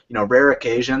for, rare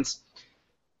occasions.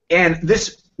 And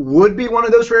this would be one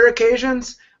of those rare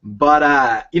occasions, but,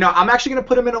 I'm actually going to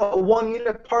put him in a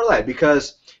one-unit parlay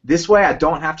because this way I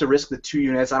don't have to risk the 2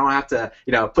 units. I don't have to,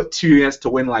 put 2 units to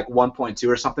win like 1.2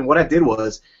 or something. What I did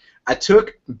was I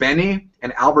took Benny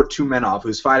and Albert Tumenov,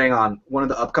 who's fighting on one of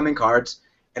the upcoming cards,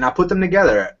 and I put them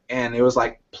together, and it was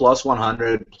like plus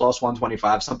 100, plus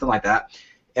 125, something like that.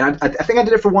 And I think I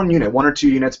did it for 1 unit, 1 or 2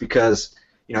 units, because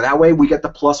that way we get the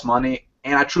plus money,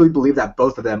 and I truly believe that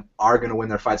both of them are going to win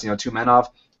their fights. Tumenov,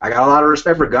 I got a lot of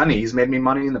respect for Gunny. He's made me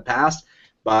money in the past,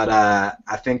 but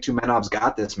I think Tumenov's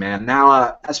got this, man.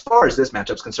 Now, as far as this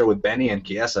matchup's concerned with Benny and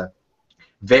Chiesa,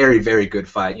 very, very good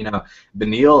fight.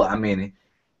 Beneil,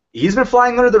 he's been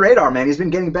flying under the radar, man. He's been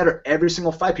getting better every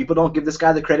single fight. People don't give this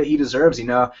guy the credit he deserves.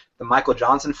 The Michael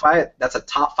Johnson fight, that's a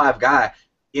top 5 guy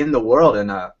in the world,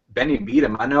 and Benny beat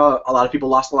him. I know a lot of people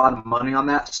lost a lot of money on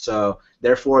that, so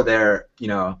therefore their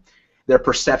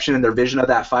perception and their vision of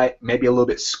that fight may be a little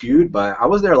bit skewed, but I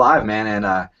was there live, man,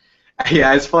 and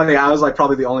yeah, it's funny. I was like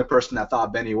probably the only person that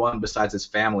thought Benny won besides his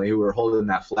family who were holding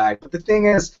that flag. But the thing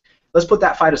is, let's put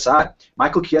that fight aside.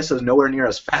 Michael Chiesa is nowhere near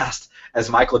as fast as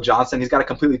Michael Johnson. He's got a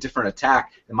completely different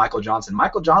attack than Michael Johnson.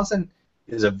 Michael Johnson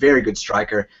is a very good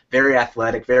striker, very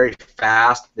athletic, very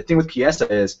fast. The thing with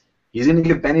Chiesa is he's going to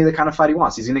give Benny the kind of fight he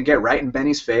wants. He's going to get right in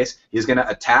Benny's face. He's going to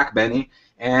attack Benny.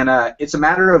 And it's a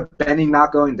matter of Benny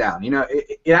not going down.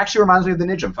 It actually reminds me of the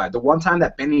Nijam fight. The one time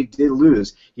that Benny did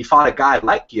lose, he fought a guy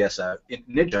like Chiesa in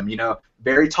Nijam,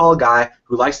 very tall guy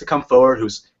who likes to come forward,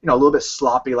 who's a little bit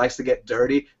sloppy, likes to get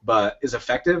dirty, but is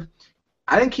effective.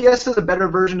 I think Chiesa is a better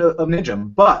version of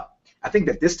Nijam, but I think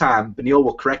that this time Beneil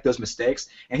will correct those mistakes,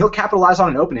 and he'll capitalize on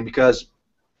an opening because,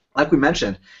 like we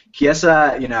mentioned,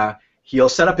 Chiesa, he'll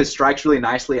set up his strikes really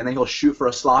nicely, and then he'll shoot for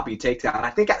a sloppy takedown.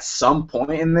 I think at some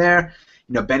point in there,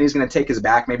 Benny's going to take his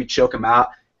back, maybe choke him out.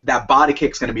 That body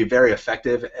kick's going to be very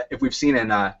effective. If we've seen in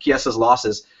Chiesa's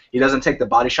losses, he doesn't take the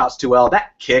body shots too well.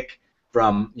 That kick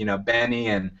from, Benny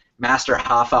and Master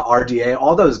Hoffa, RDA,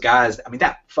 all those guys,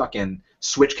 that fucking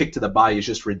switch kick to the body is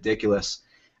just ridiculous.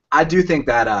 I do think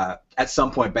that at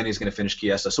some point Benny's going to finish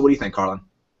Chiesa. So what do you think, Carlin?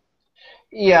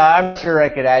 Yeah, I'm sure I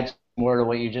could add more to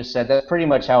what you just said. That's pretty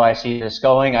much how I see this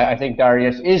going. I think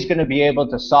Dariush is going to be able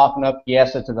to soften up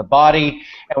Chiesa to the body.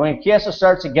 And when Chiesa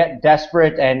starts to get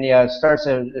desperate and starts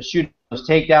to shoot those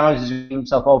takedowns, he's going to leave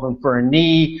himself open for a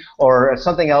knee or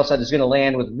something else that is going to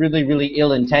land with really, really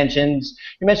ill intentions.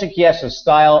 You mentioned Chiesa's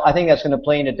style. I think that's going to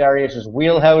play into Dariush's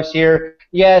wheelhouse here.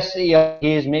 Yes, he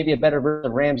is maybe a better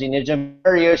version of Ramsey Nijam.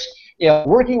 Dariush,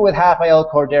 working with Rafael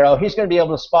Cordeiro, he's going to be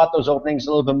able to spot those openings a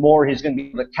little bit more. He's going to be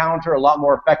able to counter a lot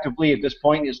more effectively at this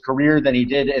point in his career than he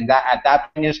did at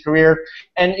that point in his career.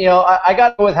 And, I got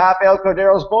to go with Rafael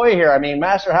Cordeiro's boy here.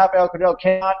 Master Rafael Cordeiro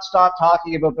cannot stop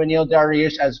talking about Beneil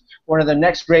Dariush as one of the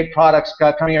next great products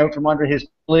coming out from under his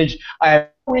tutelage. I have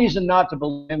no reason not to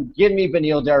believe him. Give me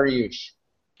Beneil Dariush.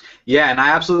 Yeah, and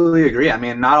I absolutely agree.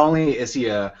 Not only is he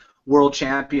a world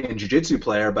champion jiu-jitsu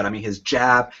player, but his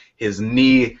jab, his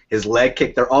knee, his leg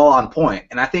kick, they're all on point.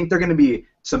 And I think they're going to be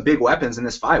some big weapons in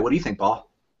this fight. What do you think, Paul?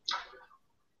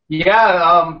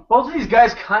 Yeah, both of these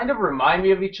guys kind of remind me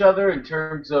of each other in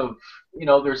terms of,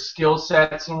 their skill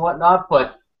sets and whatnot,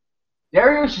 but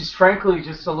Dariush is frankly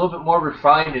just a little bit more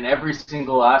refined in every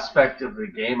single aspect of the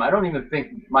game. I don't even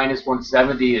think minus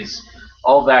 170 is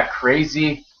all that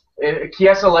crazy.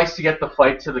 Chiesa likes to get the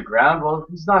fight to the ground. Well,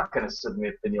 he's not going to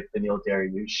submit Beneil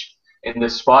Dariush in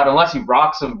this spot unless he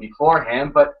rocks him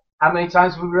beforehand. But how many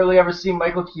times have we really ever seen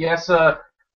Michael Chiesa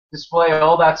display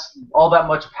all that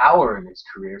much power in his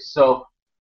career? So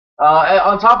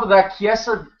on top of that,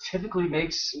 Chiesa typically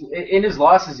makes, in his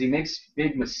losses, he makes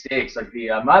big mistakes. Like the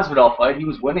Masvidal fight, he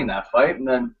was winning that fight, and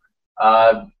then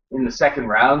in the second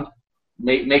round,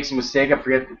 makes a mistake. I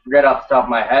forget off the top of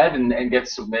my head, and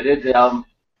gets submitted.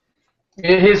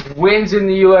 His wins in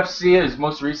the UFC, his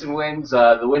most recent wins,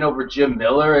 the win over Jim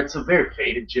Miller, it's a very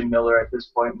faded Jim Miller at this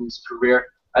point in his career.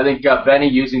 I think Benny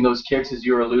using those kicks, as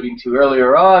you were alluding to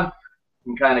earlier on,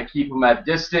 can kind of keep him at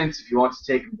distance. If he wants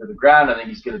to take him to the ground, I think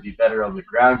he's going to be better on the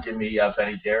ground. Give me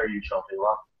Benny Dariush all day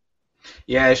long.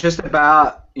 Yeah, it's just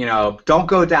about, don't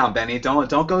go down, Benny. Don't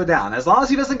go down. As long as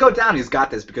he doesn't go down, he's got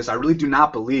this, because I really do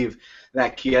not believe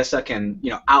that Chiesa can,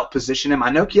 outposition him. I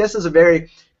know Chiesa's a very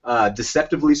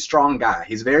deceptively strong guy.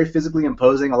 He's very physically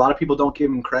imposing. A lot of people don't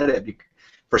give him credit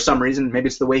for some reason. Maybe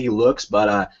it's the way he looks,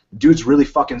 but dude's really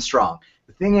fucking strong.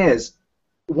 The thing is,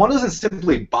 one doesn't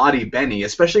simply body Benny,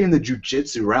 especially in the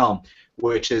jiu-jitsu realm,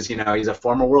 which is, he's a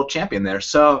former world champion there.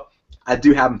 So I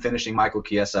do have him finishing Michael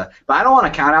Chiesa. But I don't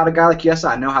want to count out a guy like Chiesa.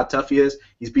 I know how tough he is.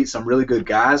 He's beat some really good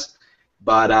guys.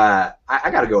 But I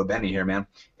got to go with Benny here, man.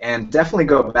 And definitely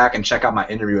go back and check out my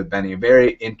interview with Benny.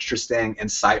 Very interesting,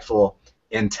 insightful,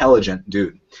 intelligent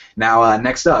dude. Now,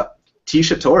 next up,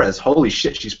 Tecia Torres. Holy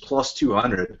shit, she's plus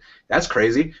 200. That's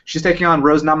crazy. She's taking on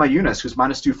Rose Namajunas, who's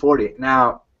minus 240.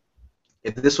 Now,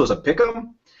 if this was a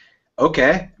pick'em,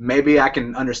 okay, maybe I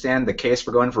can understand the case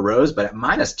for going for Rose, but at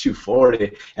minus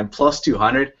 240 and plus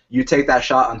 200, you take that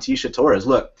shot on Tecia Torres.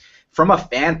 Look, from a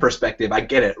fan perspective, I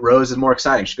get it. Rose is more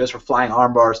exciting. She goes for flying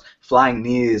arm bars, flying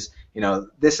knees,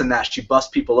 this and that. She busts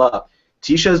people up.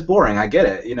 Tecia is boring. I get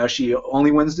it. She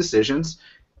only wins decisions.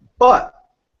 But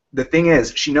the thing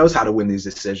is, she knows how to win these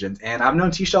decisions. And I've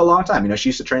known Tecia a long time. She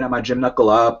used to train at my gym, Knuckle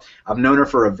Up. I've known her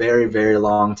for a very, very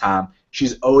long time.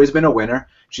 She's always been a winner.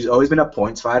 She's always been a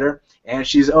points fighter. And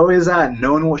she's always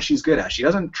known what she's good at. She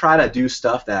doesn't try to do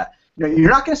stuff that, you're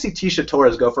not going to see Tecia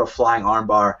Torres go for a flying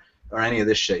armbar or any of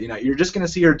this shit. You're just going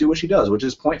to see her do what she does, which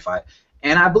is point fight.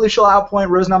 And I believe she'll outpoint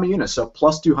Rose Namajunas. So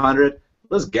plus 200.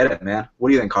 Let's get it, man. What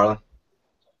do you think, Carlin?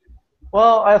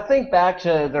 Well, I think back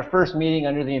to their first meeting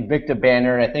under the Invicta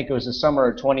banner, and I think it was the summer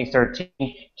of 2013.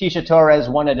 Tecia Torres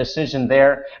won a decision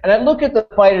there. And I look at the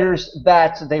fighters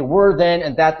that they were then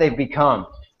and that they've become.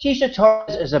 Tecia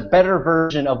Torres is a better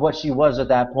version of what she was at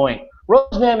that point. Rose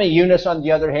Namajunas, on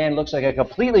the other hand, looks like a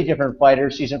completely different fighter.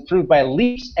 She's improved by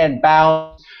leaps and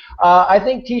bounds. I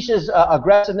think Ticia's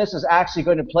aggressiveness is actually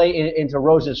going to play into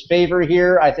Rose's favor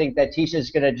here. I think that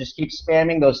Ticia's going to just keep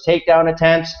spamming those takedown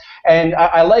attempts. And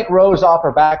I like Rose off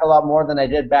her back a lot more than I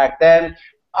did back then.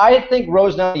 I think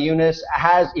Rose Namajunas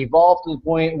has evolved to the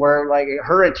point where, like,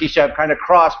 her and Tecia have kind of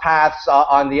crossed paths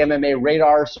on the MMA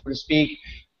radar, so to speak.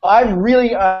 I'm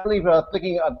really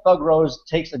thinking Thug Rose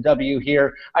takes the W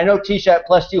here. I know Tecia at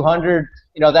plus 200,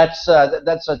 that's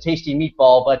a tasty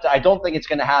meatball, but I don't think it's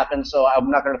going to happen, so I'm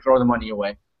not going to throw the money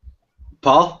away.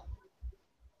 Paul?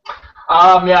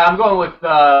 Yeah, I'm going with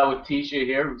Tecia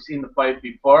here. We've seen the fight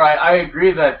before. I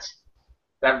agree that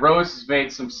Rose has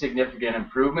made some significant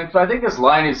improvements, but I think this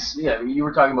line is, you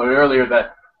were talking about earlier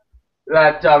that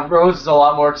Rose is a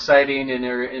lot more exciting in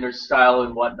her style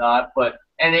and whatnot, but.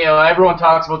 And, everyone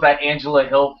talks about that Angela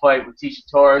Hill fight with Tecia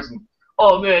Torres, and,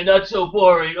 oh, man, that's so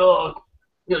boring. Oh,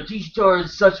 Tecia Torres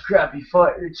is such a crappy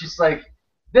fight. It's just like,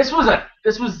 this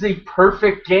was the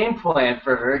perfect game plan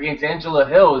for her against Angela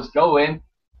Hill, is go in,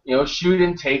 shoot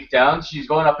and take down. She's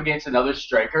going up against another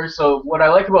striker. So what I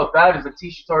like about that is that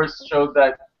Tecia Torres showed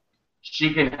that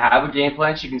she can have a game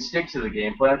plan. She can stick to the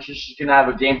game plan. She can have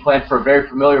a game plan for a very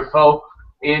familiar foe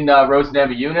in Rose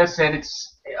Namajunas, and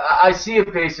I see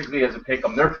it basically as a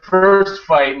pick-em. Their first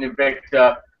fight in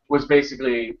Invicta was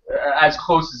basically as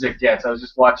close as it gets. I was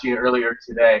just watching it earlier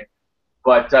today.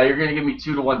 But you're going to give me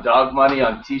 2-to-1 dog money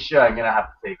on Tecia. I'm going to have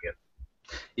to take it.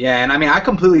 Yeah, and I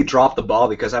completely dropped the ball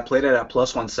because I played it at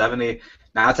plus 170.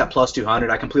 Now it's at plus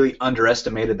 200. I completely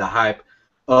underestimated the hype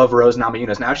of Rose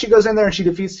Namajunas. Now if she goes in there and she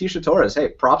defeats Tecia Torres, hey,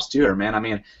 props to her,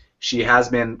 man. She has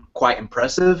been quite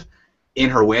impressive in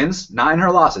her wins, not in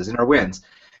her losses, in her wins.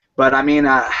 But, I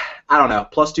don't know.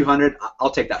 Plus 200, I'll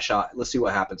take that shot. Let's see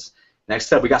what happens.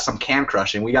 Next up, we got some can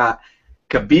crushing. We got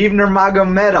Khabib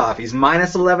Nurmagomedov. He's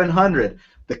minus 1,100.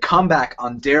 The comeback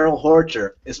on Daryl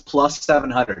Horcher is plus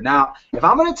 700. Now, if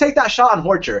I'm going to take that shot on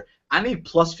Horcher, I need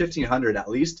plus 1,500 at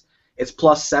least. It's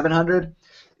plus 700.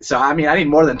 So, I need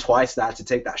more than twice that to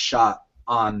take that shot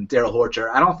on Daryl Horcher.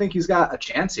 I don't think he's got a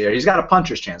chance here. He's got a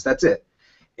puncher's chance. That's it.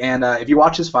 And if you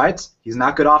watch his fights, he's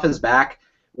not good off his back.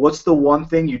 What's the one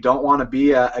thing you don't want to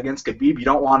be against Khabib? You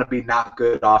don't want to be not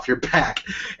good off your back.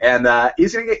 And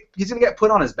he's gonna get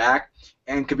put on his back,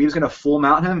 and Khabib's gonna full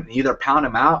mount him and either pound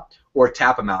him out or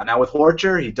tap him out. Now with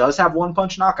Horcher, he does have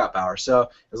one-punch knockout power. So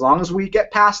as long as we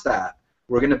get past that,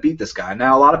 we're gonna beat this guy.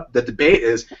 Now a lot of the debate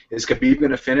is Khabib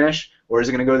gonna finish or is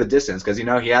he gonna go the distance? Because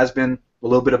he has been a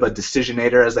little bit of a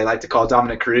decisionator, as they like to call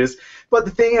Dominic Cruz. But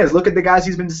the thing is, look at the guys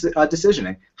he's been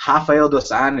decisioning: Rafael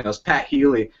dos Anjos, Pat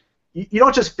Healy. You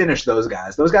don't just finish those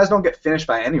guys. Those guys don't get finished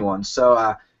by anyone.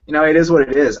 So, it is what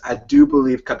it is. I do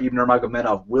believe Khabib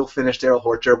Nurmagomedov will finish Darrell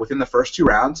Horcher within the first 2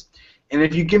 rounds. And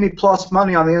if you give me plus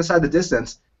money on the inside the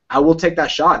distance, I will take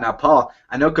that shot. Now, Paul,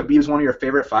 I know Khabib's one of your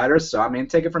favorite fighters, so,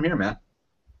 take it from here, man.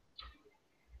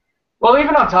 Well,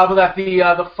 even on top of that,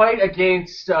 the fight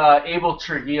against Abel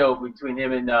Trujillo between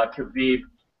him and Khabib,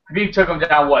 Khabib took him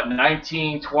down,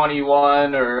 19,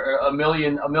 21, or a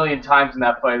million times in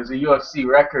that fight. It was a UFC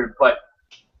record. But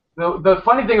the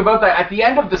funny thing about that, at the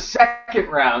end of the second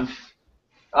round,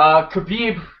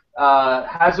 Khabib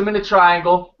has him in a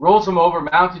triangle, rolls him over,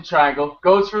 mounted triangle,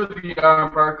 goes for the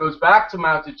armbar, goes back to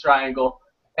mounted triangle,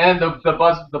 and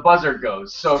the buzzer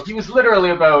goes. So if he was literally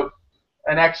about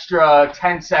an extra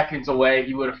 10 seconds away,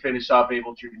 he would have finished off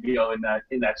Abel Trujillo in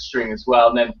that string as well.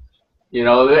 And then,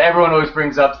 everyone always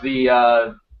brings up the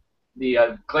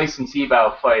Gleison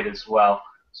Tibau fight as well.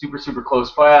 Super, super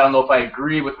close fight. I don't know if I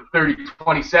agree with the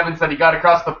 30-27s that he got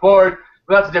across the board,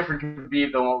 but that's a different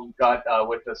Khabib than what we've got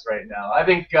with us right now. I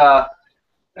think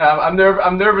I'm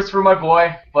nervous for my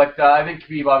boy, but I think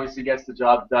Khabib obviously gets the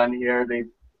job done here. They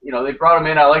brought him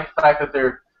in. I like the fact that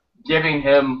they're giving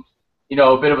him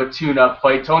a bit of a tune-up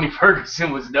fight. Tony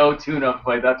Ferguson was no tune-up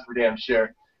fight, that's for damn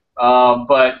sure.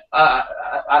 But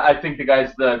I think the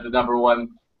guy's the number 1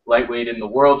 lightweight in the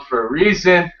world for a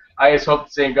reason. I just hope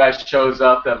the same guy shows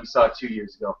up that we saw 2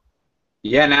 years ago.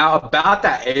 Yeah, now about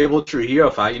that Abel Trujillo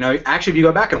fight, actually if you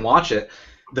go back and watch it,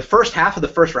 the first half of the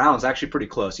first round was actually pretty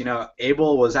close.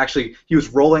 Abel was he was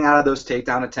rolling out of those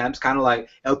takedown attempts, kind of like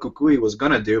El Cucuy was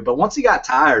going to do. But once he got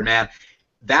tired, man,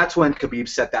 that's when Khabib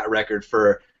set that record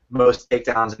for most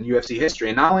takedowns in UFC history.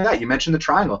 And not only that, you mentioned the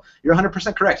triangle. You're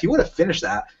 100% correct. He would have finished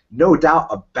that, no doubt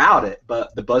about it.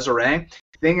 But the buzzer rang.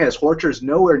 The thing is, Horcher's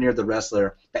nowhere near the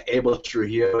wrestler that Abel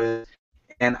Trujillo is.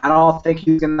 And I don't think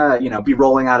he's going to, be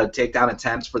rolling out of takedown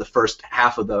attempts for the first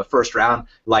half of the first round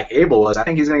like Abel was. I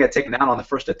think he's going to get taken down on the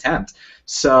first attempt.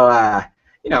 So,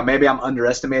 maybe I'm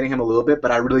underestimating him a little bit, but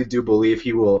I really do believe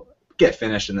he will get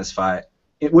finished in this fight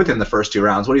within the first 2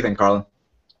 rounds. What do you think, Carlin?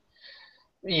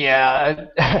 Yeah,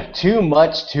 too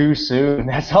much too soon.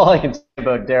 That's all I can say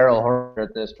about Darrell Horcher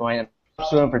at this point.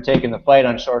 Props to him for taking the fight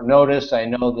on short notice. I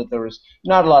know that there was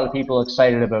not a lot of people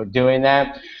excited about doing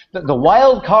that. The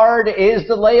wild card is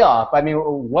the layoff. I mean,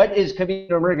 what is Khabib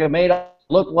Nurmagomedov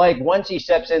look like once he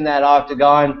steps in that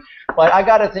octagon? But I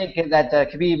got to think that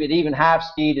Khabib at even half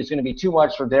speed is going to be too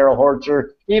much for Darrell Horcher.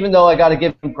 Even though I got to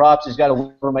give him props, he's got to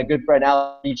win for my good friend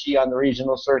Alan Ricci on the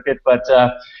regional circuit. But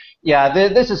yeah,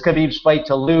 this is Khabib's fight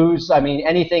to lose. I mean,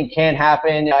 anything can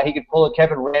happen. He could pull a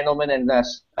Kevin Randleman and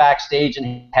backstage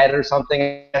and head or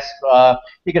something.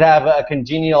 He could have a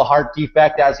congenial heart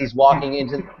defect as he's walking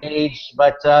into the cage.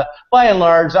 But by and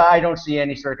large, I don't see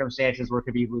any circumstances where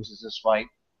Khabib loses this fight.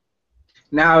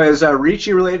 Now, is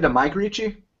Ricci related to Mike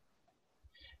Ricci?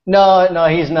 No,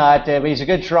 he's not. But he's a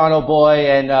good Toronto boy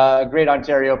and a great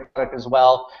Ontario product as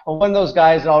well. One of those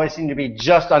guys that always seem to be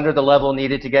just under the level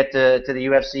needed to get to the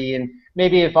UFC. And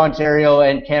maybe if Ontario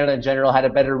and Canada in general had a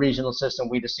better regional system,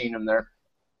 we'd have seen him there.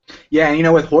 Yeah,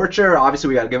 and with Horcher, obviously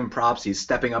we got to give him props. He's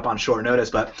stepping up on short notice.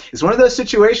 But it's one of those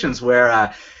situations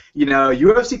where,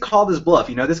 UFC called his bluff.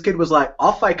 This kid was like,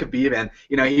 I'll fight Khabib. And,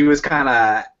 he was kind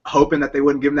of hoping that they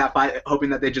wouldn't give him that fight,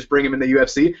 hoping that they'd just bring him in the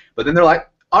UFC. But then they're like,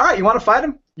 all right, you want to fight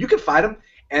him? You can fight him.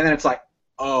 And then it's like,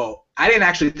 oh, I didn't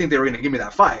actually think they were going to give me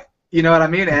that fight. You know what I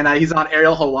mean? And he's on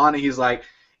Ariel Helwani. He's like,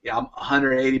 yeah, I'm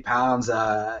 180 pounds.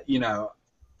 I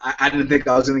didn't think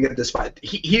I was going to get this fight.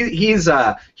 He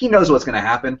knows what's going to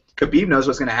happen. Khabib knows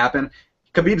what's going to happen.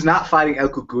 Khabib's not fighting El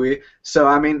Cucuy. So,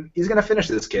 he's going to finish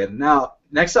this kid. Now,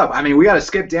 next up, we got to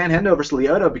skip Dan Hendo versus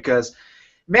Lyoto because,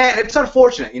 man, it's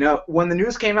unfortunate. When the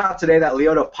news came out today that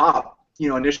Lyoto popped,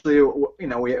 initially,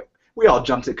 we all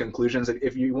jumped to conclusions.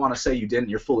 If you want to say you didn't,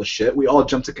 you're full of shit. We all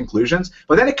jumped to conclusions.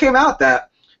 But then it came out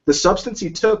that the substance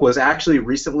he took was actually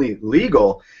recently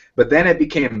legal, but then it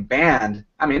became banned.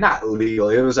 Not legal.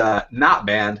 It was not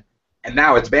banned, and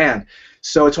now it's banned.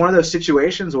 So it's one of those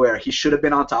situations where he should have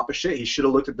been on top of shit. He should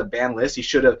have looked at the ban list. He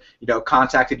should have,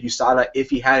 contacted USADA if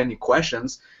he had any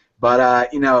questions. But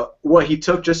what he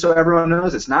took, just so everyone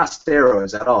knows, it's not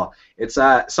steroids at all. It's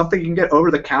something you can get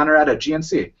over the counter at a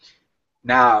GNC.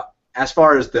 Now, as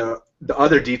far as the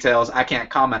other details, I can't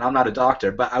comment. I'm not a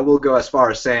doctor, but I will go as far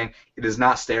as saying it is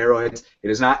not steroids. It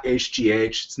is not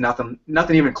HGH. It's nothing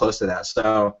even close to that.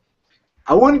 So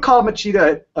I wouldn't call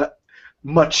Machida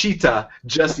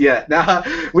just yet. Now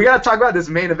we got to talk about this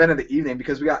main event of the evening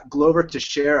because we got Glover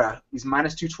Teixeira. He's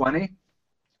minus 220.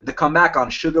 The comeback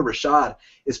on Sugar Rashad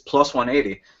is plus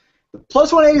 180. The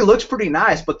plus 180 looks pretty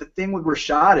nice, but the thing with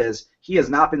Rashad is he has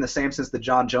not been the same since the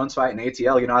John Jones fight in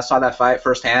ATL. I saw that fight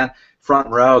firsthand, front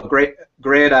row. Great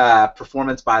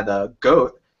performance by the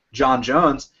GOAT, John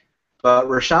Jones. But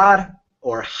Rashad,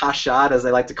 or Hashad as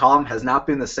they like to call him, has not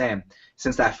been the same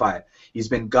since that fight. He's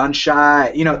been gun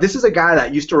shy. This is a guy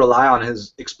that used to rely on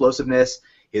his explosiveness,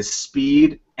 his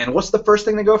speed, and what's the first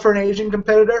thing to go for an Asian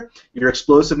competitor? Your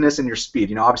explosiveness and your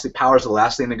speed. Obviously power is the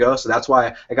last thing to go, so that's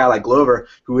why a guy like Glover,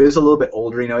 who is a little bit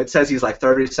older, it says he's like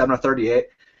 37 or 38.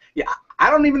 Yeah,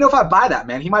 I don't even know if I buy that,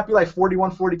 man. He might be like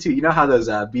 41, 42. You know how those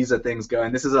visa things go,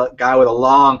 and this is a guy with a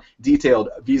long, detailed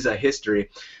visa history.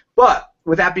 But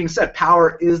with that being said,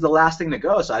 power is the last thing to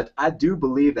go, so I do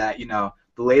believe that,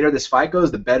 the later this fight goes,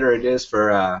 the better it is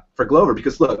for Glover.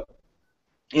 Because, look,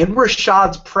 in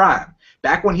Rashad's prime,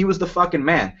 back when he was the fucking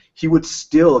man, he would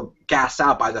still gas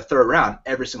out by the third round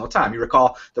every single time. You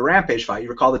recall the Rampage fight. You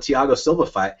recall the Thiago Silva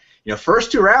fight.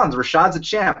 First 2 rounds, Rashad's a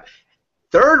champ.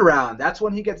 Third round, that's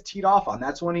when he gets teed off on.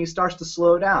 That's when he starts to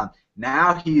slow down.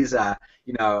 Now he's,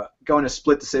 going to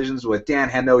split decisions with Dan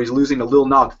Hendo. He's losing to Lil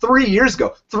Nog 3 years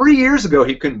ago. 3 years ago,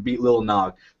 he couldn't beat Lil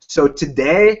Nog. So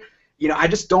today, I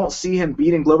just don't see him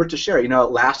beating Glover Teixeira.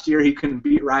 Last year he couldn't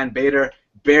beat Ryan Bader,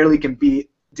 barely can beat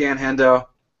Dan Hendo.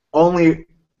 Only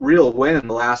real win in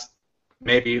the last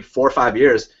maybe 4 or 5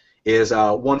 years is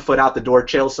 1 foot out the door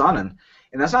Chael Sonnen.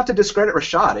 And that's not to discredit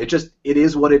Rashad. It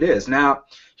is what it is. Now,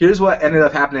 here's what ended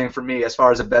up happening for me as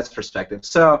far as a bet's perspective.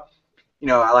 So,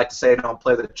 I like to say don't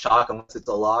play the chalk unless it's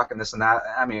a lock and this and that.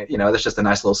 I mean, that's just a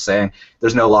nice little saying.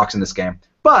 There's no locks in this game.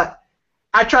 But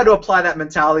I tried to apply that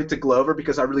mentality to Glover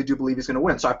because I really do believe he's going to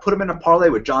win. So I put him in a parlay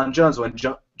with John Jones when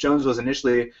Jones was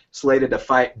initially slated to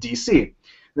fight DC.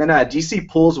 Then DC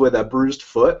pulls with a bruised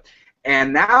foot.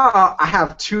 And now I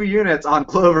have 2 units on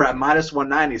Glover at minus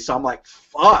 190. So I'm like,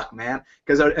 fuck, man.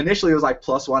 Because initially it was like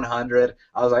plus 100.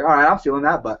 I was like, all right, I'm feeling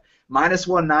that. But minus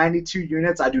 190, 2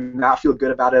 units, I do not feel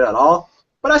good about it at all.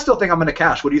 But I still think I'm going to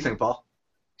cash. What do you think, Paul?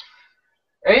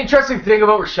 An interesting thing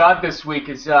about Rashad this week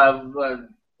is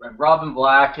Robin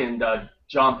Black and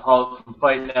John Paul from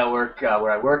Fight Network,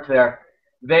 where I work there,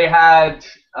 they had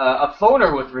a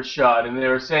phoner with Rashad, and they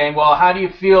were saying, well, how do you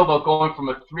feel about going from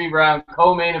a 3-round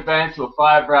co-main event to a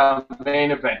 5-round main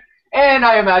event? And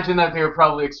I imagine that they were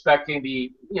probably expecting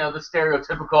the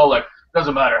stereotypical, like,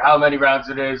 doesn't matter how many rounds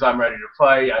it is, I'm ready to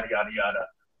fight, yada, yada, yada.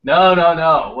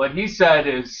 No. What he said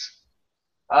is,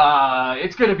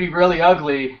 it's going to be really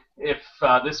ugly if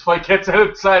this fight gets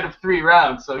outside of 3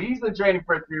 rounds. So he's been training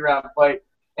for a 3-round fight.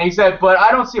 And he said, but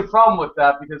I don't see a problem with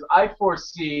that because I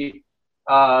foresee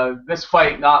this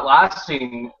fight not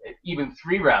lasting even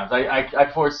 3 rounds.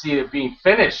 I foresee it being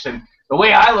finished. And the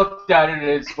way I looked at it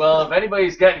is, well, if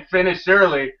anybody's getting finished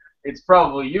early, it's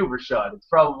probably you, Rashad. It's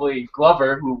probably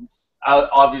Glover, who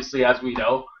obviously, as we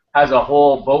know, has a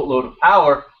whole boatload of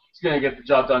power. He's going to get the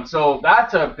job done. So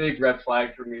that's a big red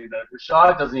flag for me that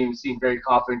Rashad doesn't even seem very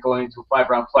confident going into a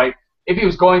 5-round fight. If he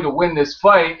was going to win this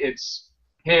fight, it's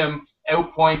him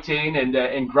outpointing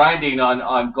and grinding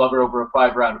on Glover over a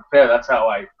 5-round affair. That's how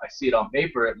I see it on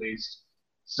paper, at least.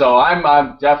 So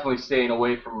I'm definitely staying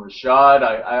away from Rashad.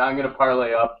 I'm going to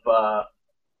parlay up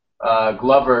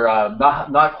Glover.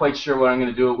 Not quite sure what I'm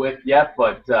going to do it with yet,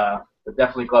 but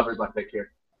definitely Glover's my pick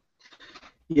here.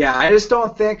 Yeah, I just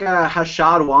don't think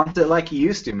Hashad wants it like he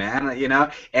used to, man.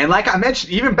 And like I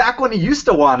mentioned, even back when he used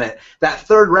to want it, that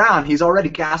 3rd round, he's already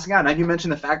gassing out. And you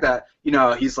mentioned the fact that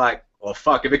he's like, well,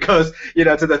 fuck, if it goes to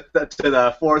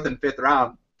the 4th and 5th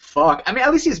round, fuck. I mean,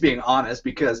 at least he's being honest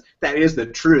because that is the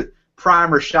truth.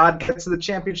 Prime Rashad gets to the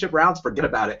championship rounds, forget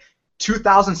about it.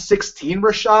 2016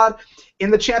 Rashad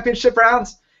in the championship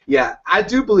rounds. Yeah, I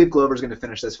do believe Glover's going to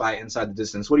finish this fight inside the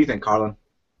distance. What do you think, Carlin?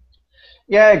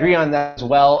 Yeah, I agree on that as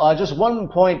well. Just one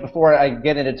point before I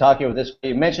get into talking about this.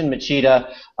 You mentioned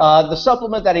Machida. The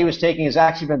supplement that he was taking has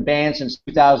actually been banned since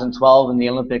 2012 in the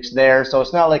Olympics there, so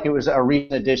it's not like it was a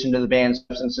recent addition to the banned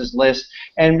substances list.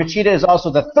 And Machida is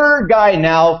also the 3rd guy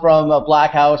now from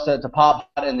Black House to pop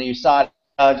in the USADA.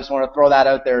 Just want to throw that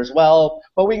out there as well.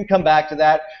 But we can come back to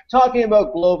that. Talking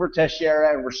about Glover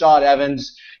Teixeira and Rashad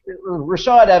Evans,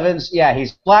 Rashad Evans, yeah,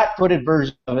 he's flat-footed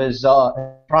version of his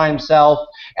prime self.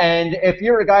 And if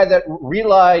you're a guy that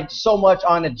relied so much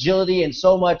on agility and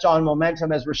so much on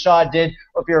momentum as Rashad did,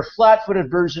 or if you're a flat-footed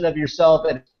version of yourself,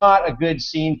 it's not a good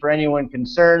scene for anyone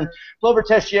concerned. Glover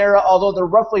Teixeira, although they're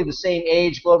roughly the same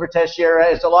age, Glover Teixeira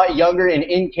is a lot younger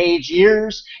in cage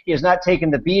years. He has not taken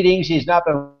the beatings. He's not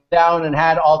been down and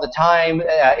had all the time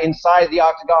inside the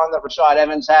octagon that Rashad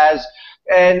Evans has.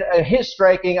 And his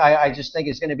striking, I just think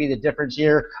is going to be the difference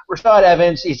here. Rashad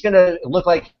Evans, he's going to look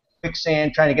like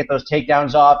quicksand trying to get those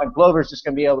takedowns off, and Glover's just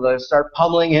going to be able to start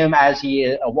pummeling him as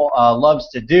he loves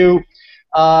to do.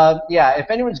 Yeah,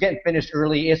 if anyone's getting finished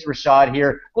early, it's Rashad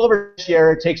here. Glover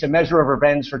Teixeira takes a measure of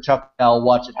revenge for Chuck Liddell.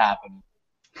 Watch it happen.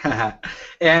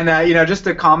 And, you know, just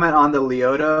to comment on the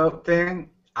Lyoto thing,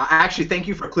 I actually thank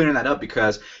you for clearing that up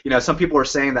because, you know, some people were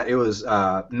saying that it was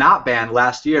not banned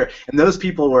last year, and those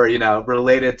people were, you know,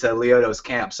 related to Lyoto's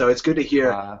camp. So it's good to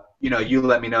hear, you know, you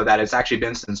let me know that it's actually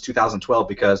been since 2012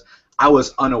 because I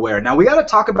was unaware. Now, we got to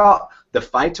talk about the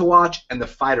fight to watch and the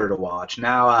fighter to watch.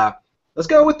 Now, let's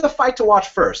go with the fight to watch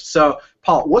first. So,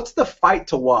 Paul, what's the fight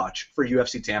to watch for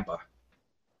UFC Tampa?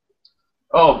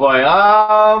 Oh, boy.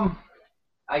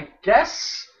 I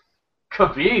guess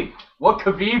Khabib. What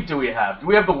Khabib do we have? Do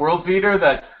we have the world beater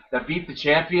that beat the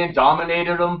champion,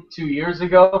 dominated him 2 years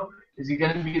ago? Is he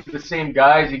going to be the same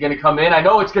guy? Is he going to come in? I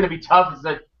know it's going to be tough.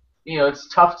 It's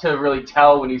tough to really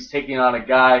tell when he's taking on a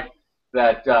guy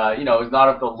that you know, is not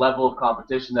at the level of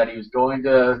competition that he was going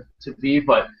to be.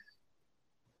 But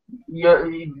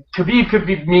Khabib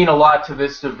could mean a lot to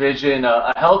this division.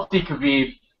 A healthy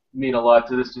Khabib mean a lot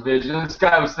to this division. This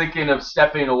guy was thinking of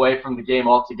stepping away from the game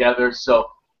altogether.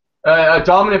 So. A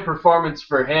dominant performance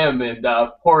for him, and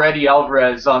poor Eddie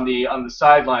Alvarez on the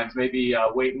sidelines, maybe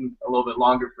waiting a little bit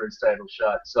longer for his title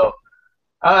shot. So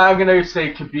I'm gonna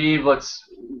say Khabib.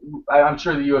 I'm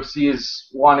sure the UFC is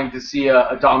wanting to see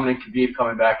a dominant Khabib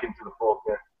coming back into the fold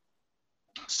here.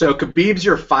 So Khabib's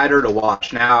your fighter to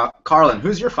watch. Now, Carlin,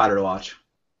 who's your fighter to watch?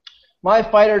 My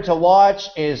fighter to watch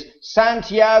is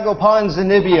Santiago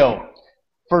Ponzinibbio.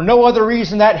 For no other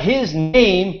reason that his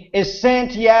name is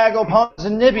Santiago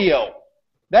Ponzinibbio.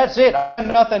 That's it.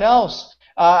 Nothing else.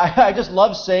 I just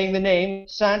love saying the name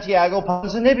Santiago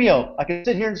Ponzinibbio. I can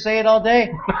sit here and say it all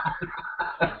day.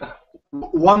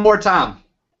 One more time.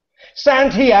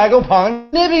 Santiago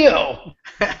Ponzinibbio.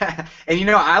 And you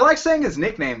know, I like saying his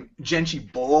nickname, Gente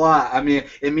Boa. I mean,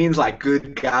 it means like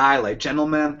good guy, like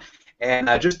gentleman. And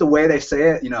just the way they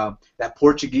say it, you know, that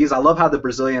Portuguese, I love how the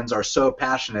Brazilians are so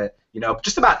passionate, you know,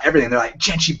 just about everything. They're like,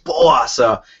 Gente Boa.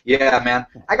 So, yeah, man,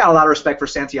 I got a lot of respect for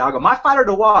Santiago. My fighter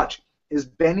to watch is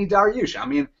Benny Dariush. I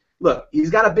mean, look, he's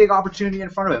got a big opportunity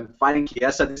in front of him fighting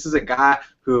Chiesa. This is a guy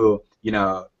who, you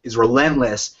know, is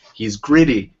relentless. He's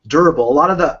gritty, durable, a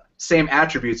lot of the same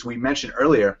attributes we mentioned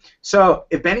earlier. So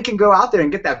if Benny can go out there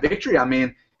and get that victory, I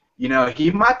mean, you know,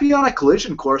 he might be on a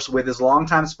collision course with his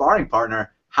longtime sparring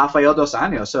partner, Rafael Dos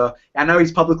Anjos. So I know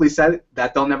he's publicly said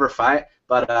that they'll never fight,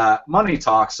 but money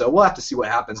talks, so we'll have to see what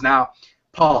happens. Now,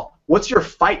 Paul, what's your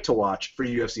fight to watch for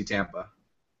UFC Tampa?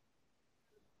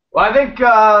 Well, I think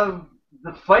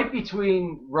the fight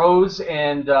between Rose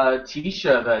and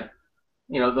Tisha, that,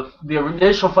 you know, the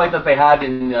initial fight that they had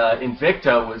in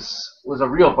Invicta was a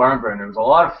real barn burner. It was a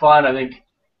lot of fun. I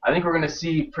think we're going to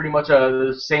see pretty much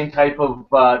the same type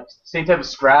of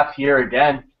scrap here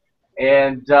again.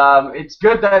 And it's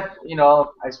good that, you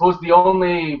know, I suppose the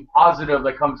only positive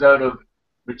that comes out of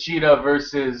Machida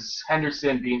versus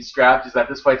Henderson being scrapped is that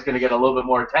this fight's going to get a little bit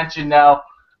more attention now.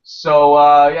 So,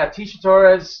 yeah, Tisha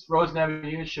Torres, Rose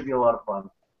Namajunas should be a lot of fun.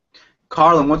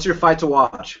 Carlin, what's your fight to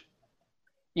watch?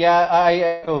 Yeah, I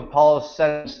echo Paul's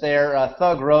sentence there.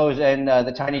 Thug Rose and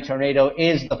the Tiny Tornado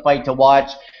is the fight to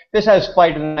watch. This has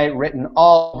Fight of the Night written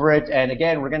all over it. And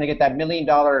again, we're going to get that $1 million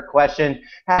question.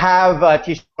 Have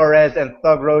Tisha Torres and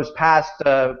Thug Rose passed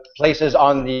places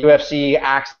on the UFC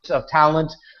axis of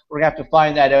talent? We're going to have to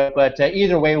find that out. But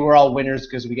either way, we're all winners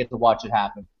because we get to watch it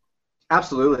happen.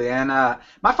 Absolutely, and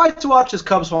my fight to watch is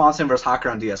Cub Swanson versus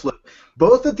Hakran Diaz. Look,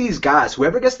 both of these guys,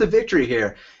 whoever gets the victory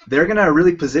here, they're going to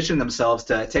really position themselves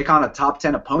to take on a top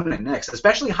 10 opponent next,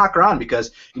 especially Hakran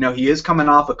because, you know, he is coming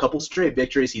off a couple straight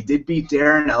victories. He did beat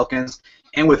Darren Elkins,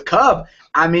 and with Cub,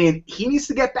 I mean, he needs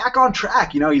to get back on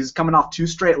track. You know, he's coming off 2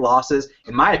 straight losses,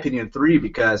 in my opinion 3,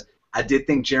 because I did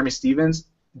think Jeremy Stephens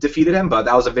defeated him, but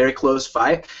that was a very close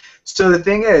fight. So the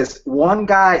thing is, one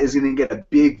guy is going to get a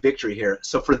big victory here.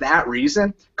 So for that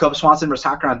reason, Cub Swanson versus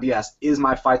Hakran Diaz is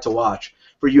my fight to watch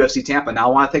for UFC Tampa. Now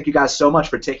I want to thank you guys so much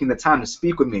for taking the time to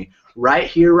speak with me right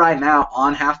here, right now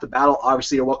on Half the Battle.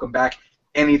 Obviously, you're welcome back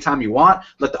anytime you want.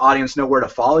 Let the audience know where to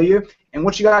follow you. And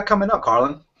what you got coming up,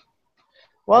 Carlin?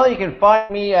 Well, you can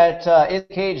find me at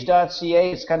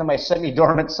incage.ca. It's kind of my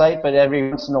semi-dormant site, but every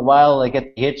once in a while I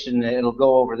get the itch and it'll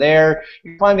go over there.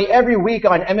 You can find me every week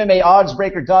on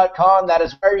MMAoddsbreaker.com. That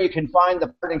is where you can find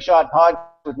the Parting Shot podcast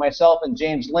with myself and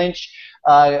James Lynch.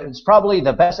 It's probably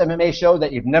the best MMA show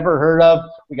that you've never heard of.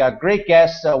 We got great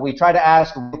guests. We try to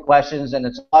ask questions, and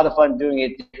it's a lot of fun doing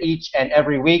it each and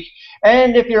every week.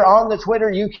 And if you're on the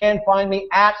Twitter, you can find me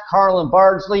at Carlin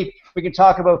Bardsley. We can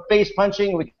talk about face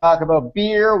punching. We can talk about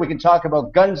beer. We can talk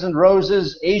about Guns N'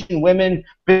 Roses, Asian women,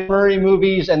 Bill Murray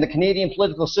movies, and the Canadian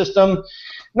political system.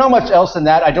 Not much else than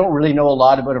that. I don't really know a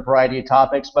lot about a variety of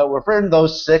topics, but within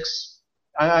those 6,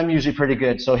 I'm usually pretty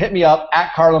good. So hit me up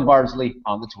at Carlin Bardsley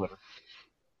on the Twitter.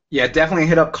 Yeah, definitely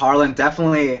hit up Carlin.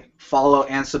 Definitely follow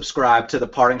and subscribe to the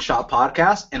Parting Shot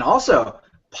podcast. And also,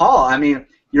 Paul, I mean,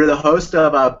 you're the host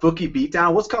of Bookie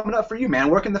Beatdown. What's coming up for you, man?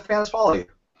 Where can the fans follow you?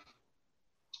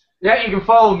 Yeah, you can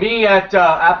follow me at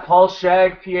Paul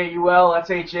Shag,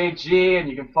 PaulShag, and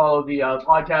you can follow the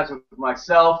podcast with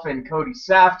myself and Cody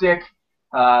Saftik,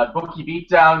 Bookie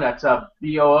Beatdown. That's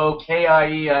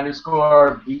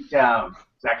BOOKIE_Beatdown.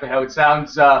 Exactly how it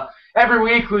sounds. Every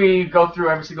week we go through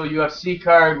every single UFC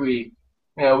card. We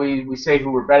say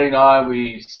who we're betting on.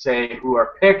 We say who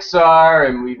our picks are,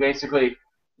 and we basically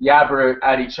yabber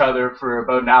at each other for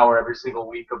about an hour every single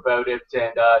week about it.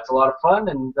 And it's a lot of fun.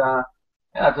 And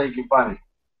yeah, that's how you can find me.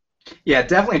 Yeah,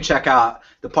 definitely check out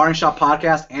the Parting Shot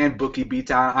podcast and Bookie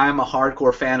Beatdown. I'm a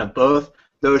hardcore fan of both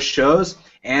those shows,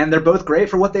 and they're both great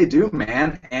for what they do,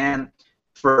 man. And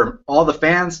for all the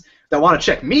fans that want to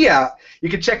check me out, you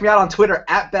can check me out on Twitter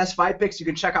at Best Fight Picks. You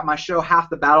can check out my show Half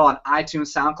the Battle on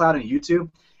iTunes, SoundCloud, and YouTube.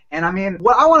 And I mean,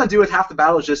 what I want to do with Half the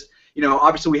Battle is just,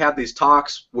 obviously we have these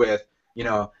talks with,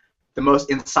 the most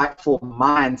insightful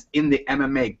minds in the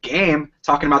MMA game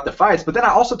talking about the fights, but then I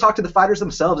also talk to the fighters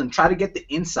themselves and try to get the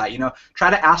insight, try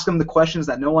to ask them the questions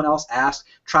that no one else asked,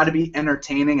 try to be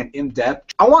entertaining and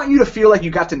in-depth. I want you to feel like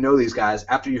you got to know these guys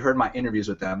after you heard my interviews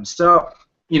with them. So,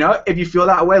 if you feel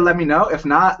that way, let me know. If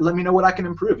not, let me know what I can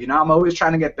improve. I'm always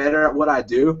trying to get better at what I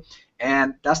do,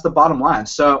 and that's the bottom line.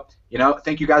 So,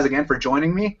 thank you guys again for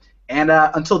joining me, and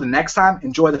until the next time,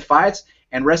 enjoy the fights,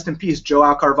 and rest in peace,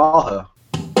 Joao Carvalho.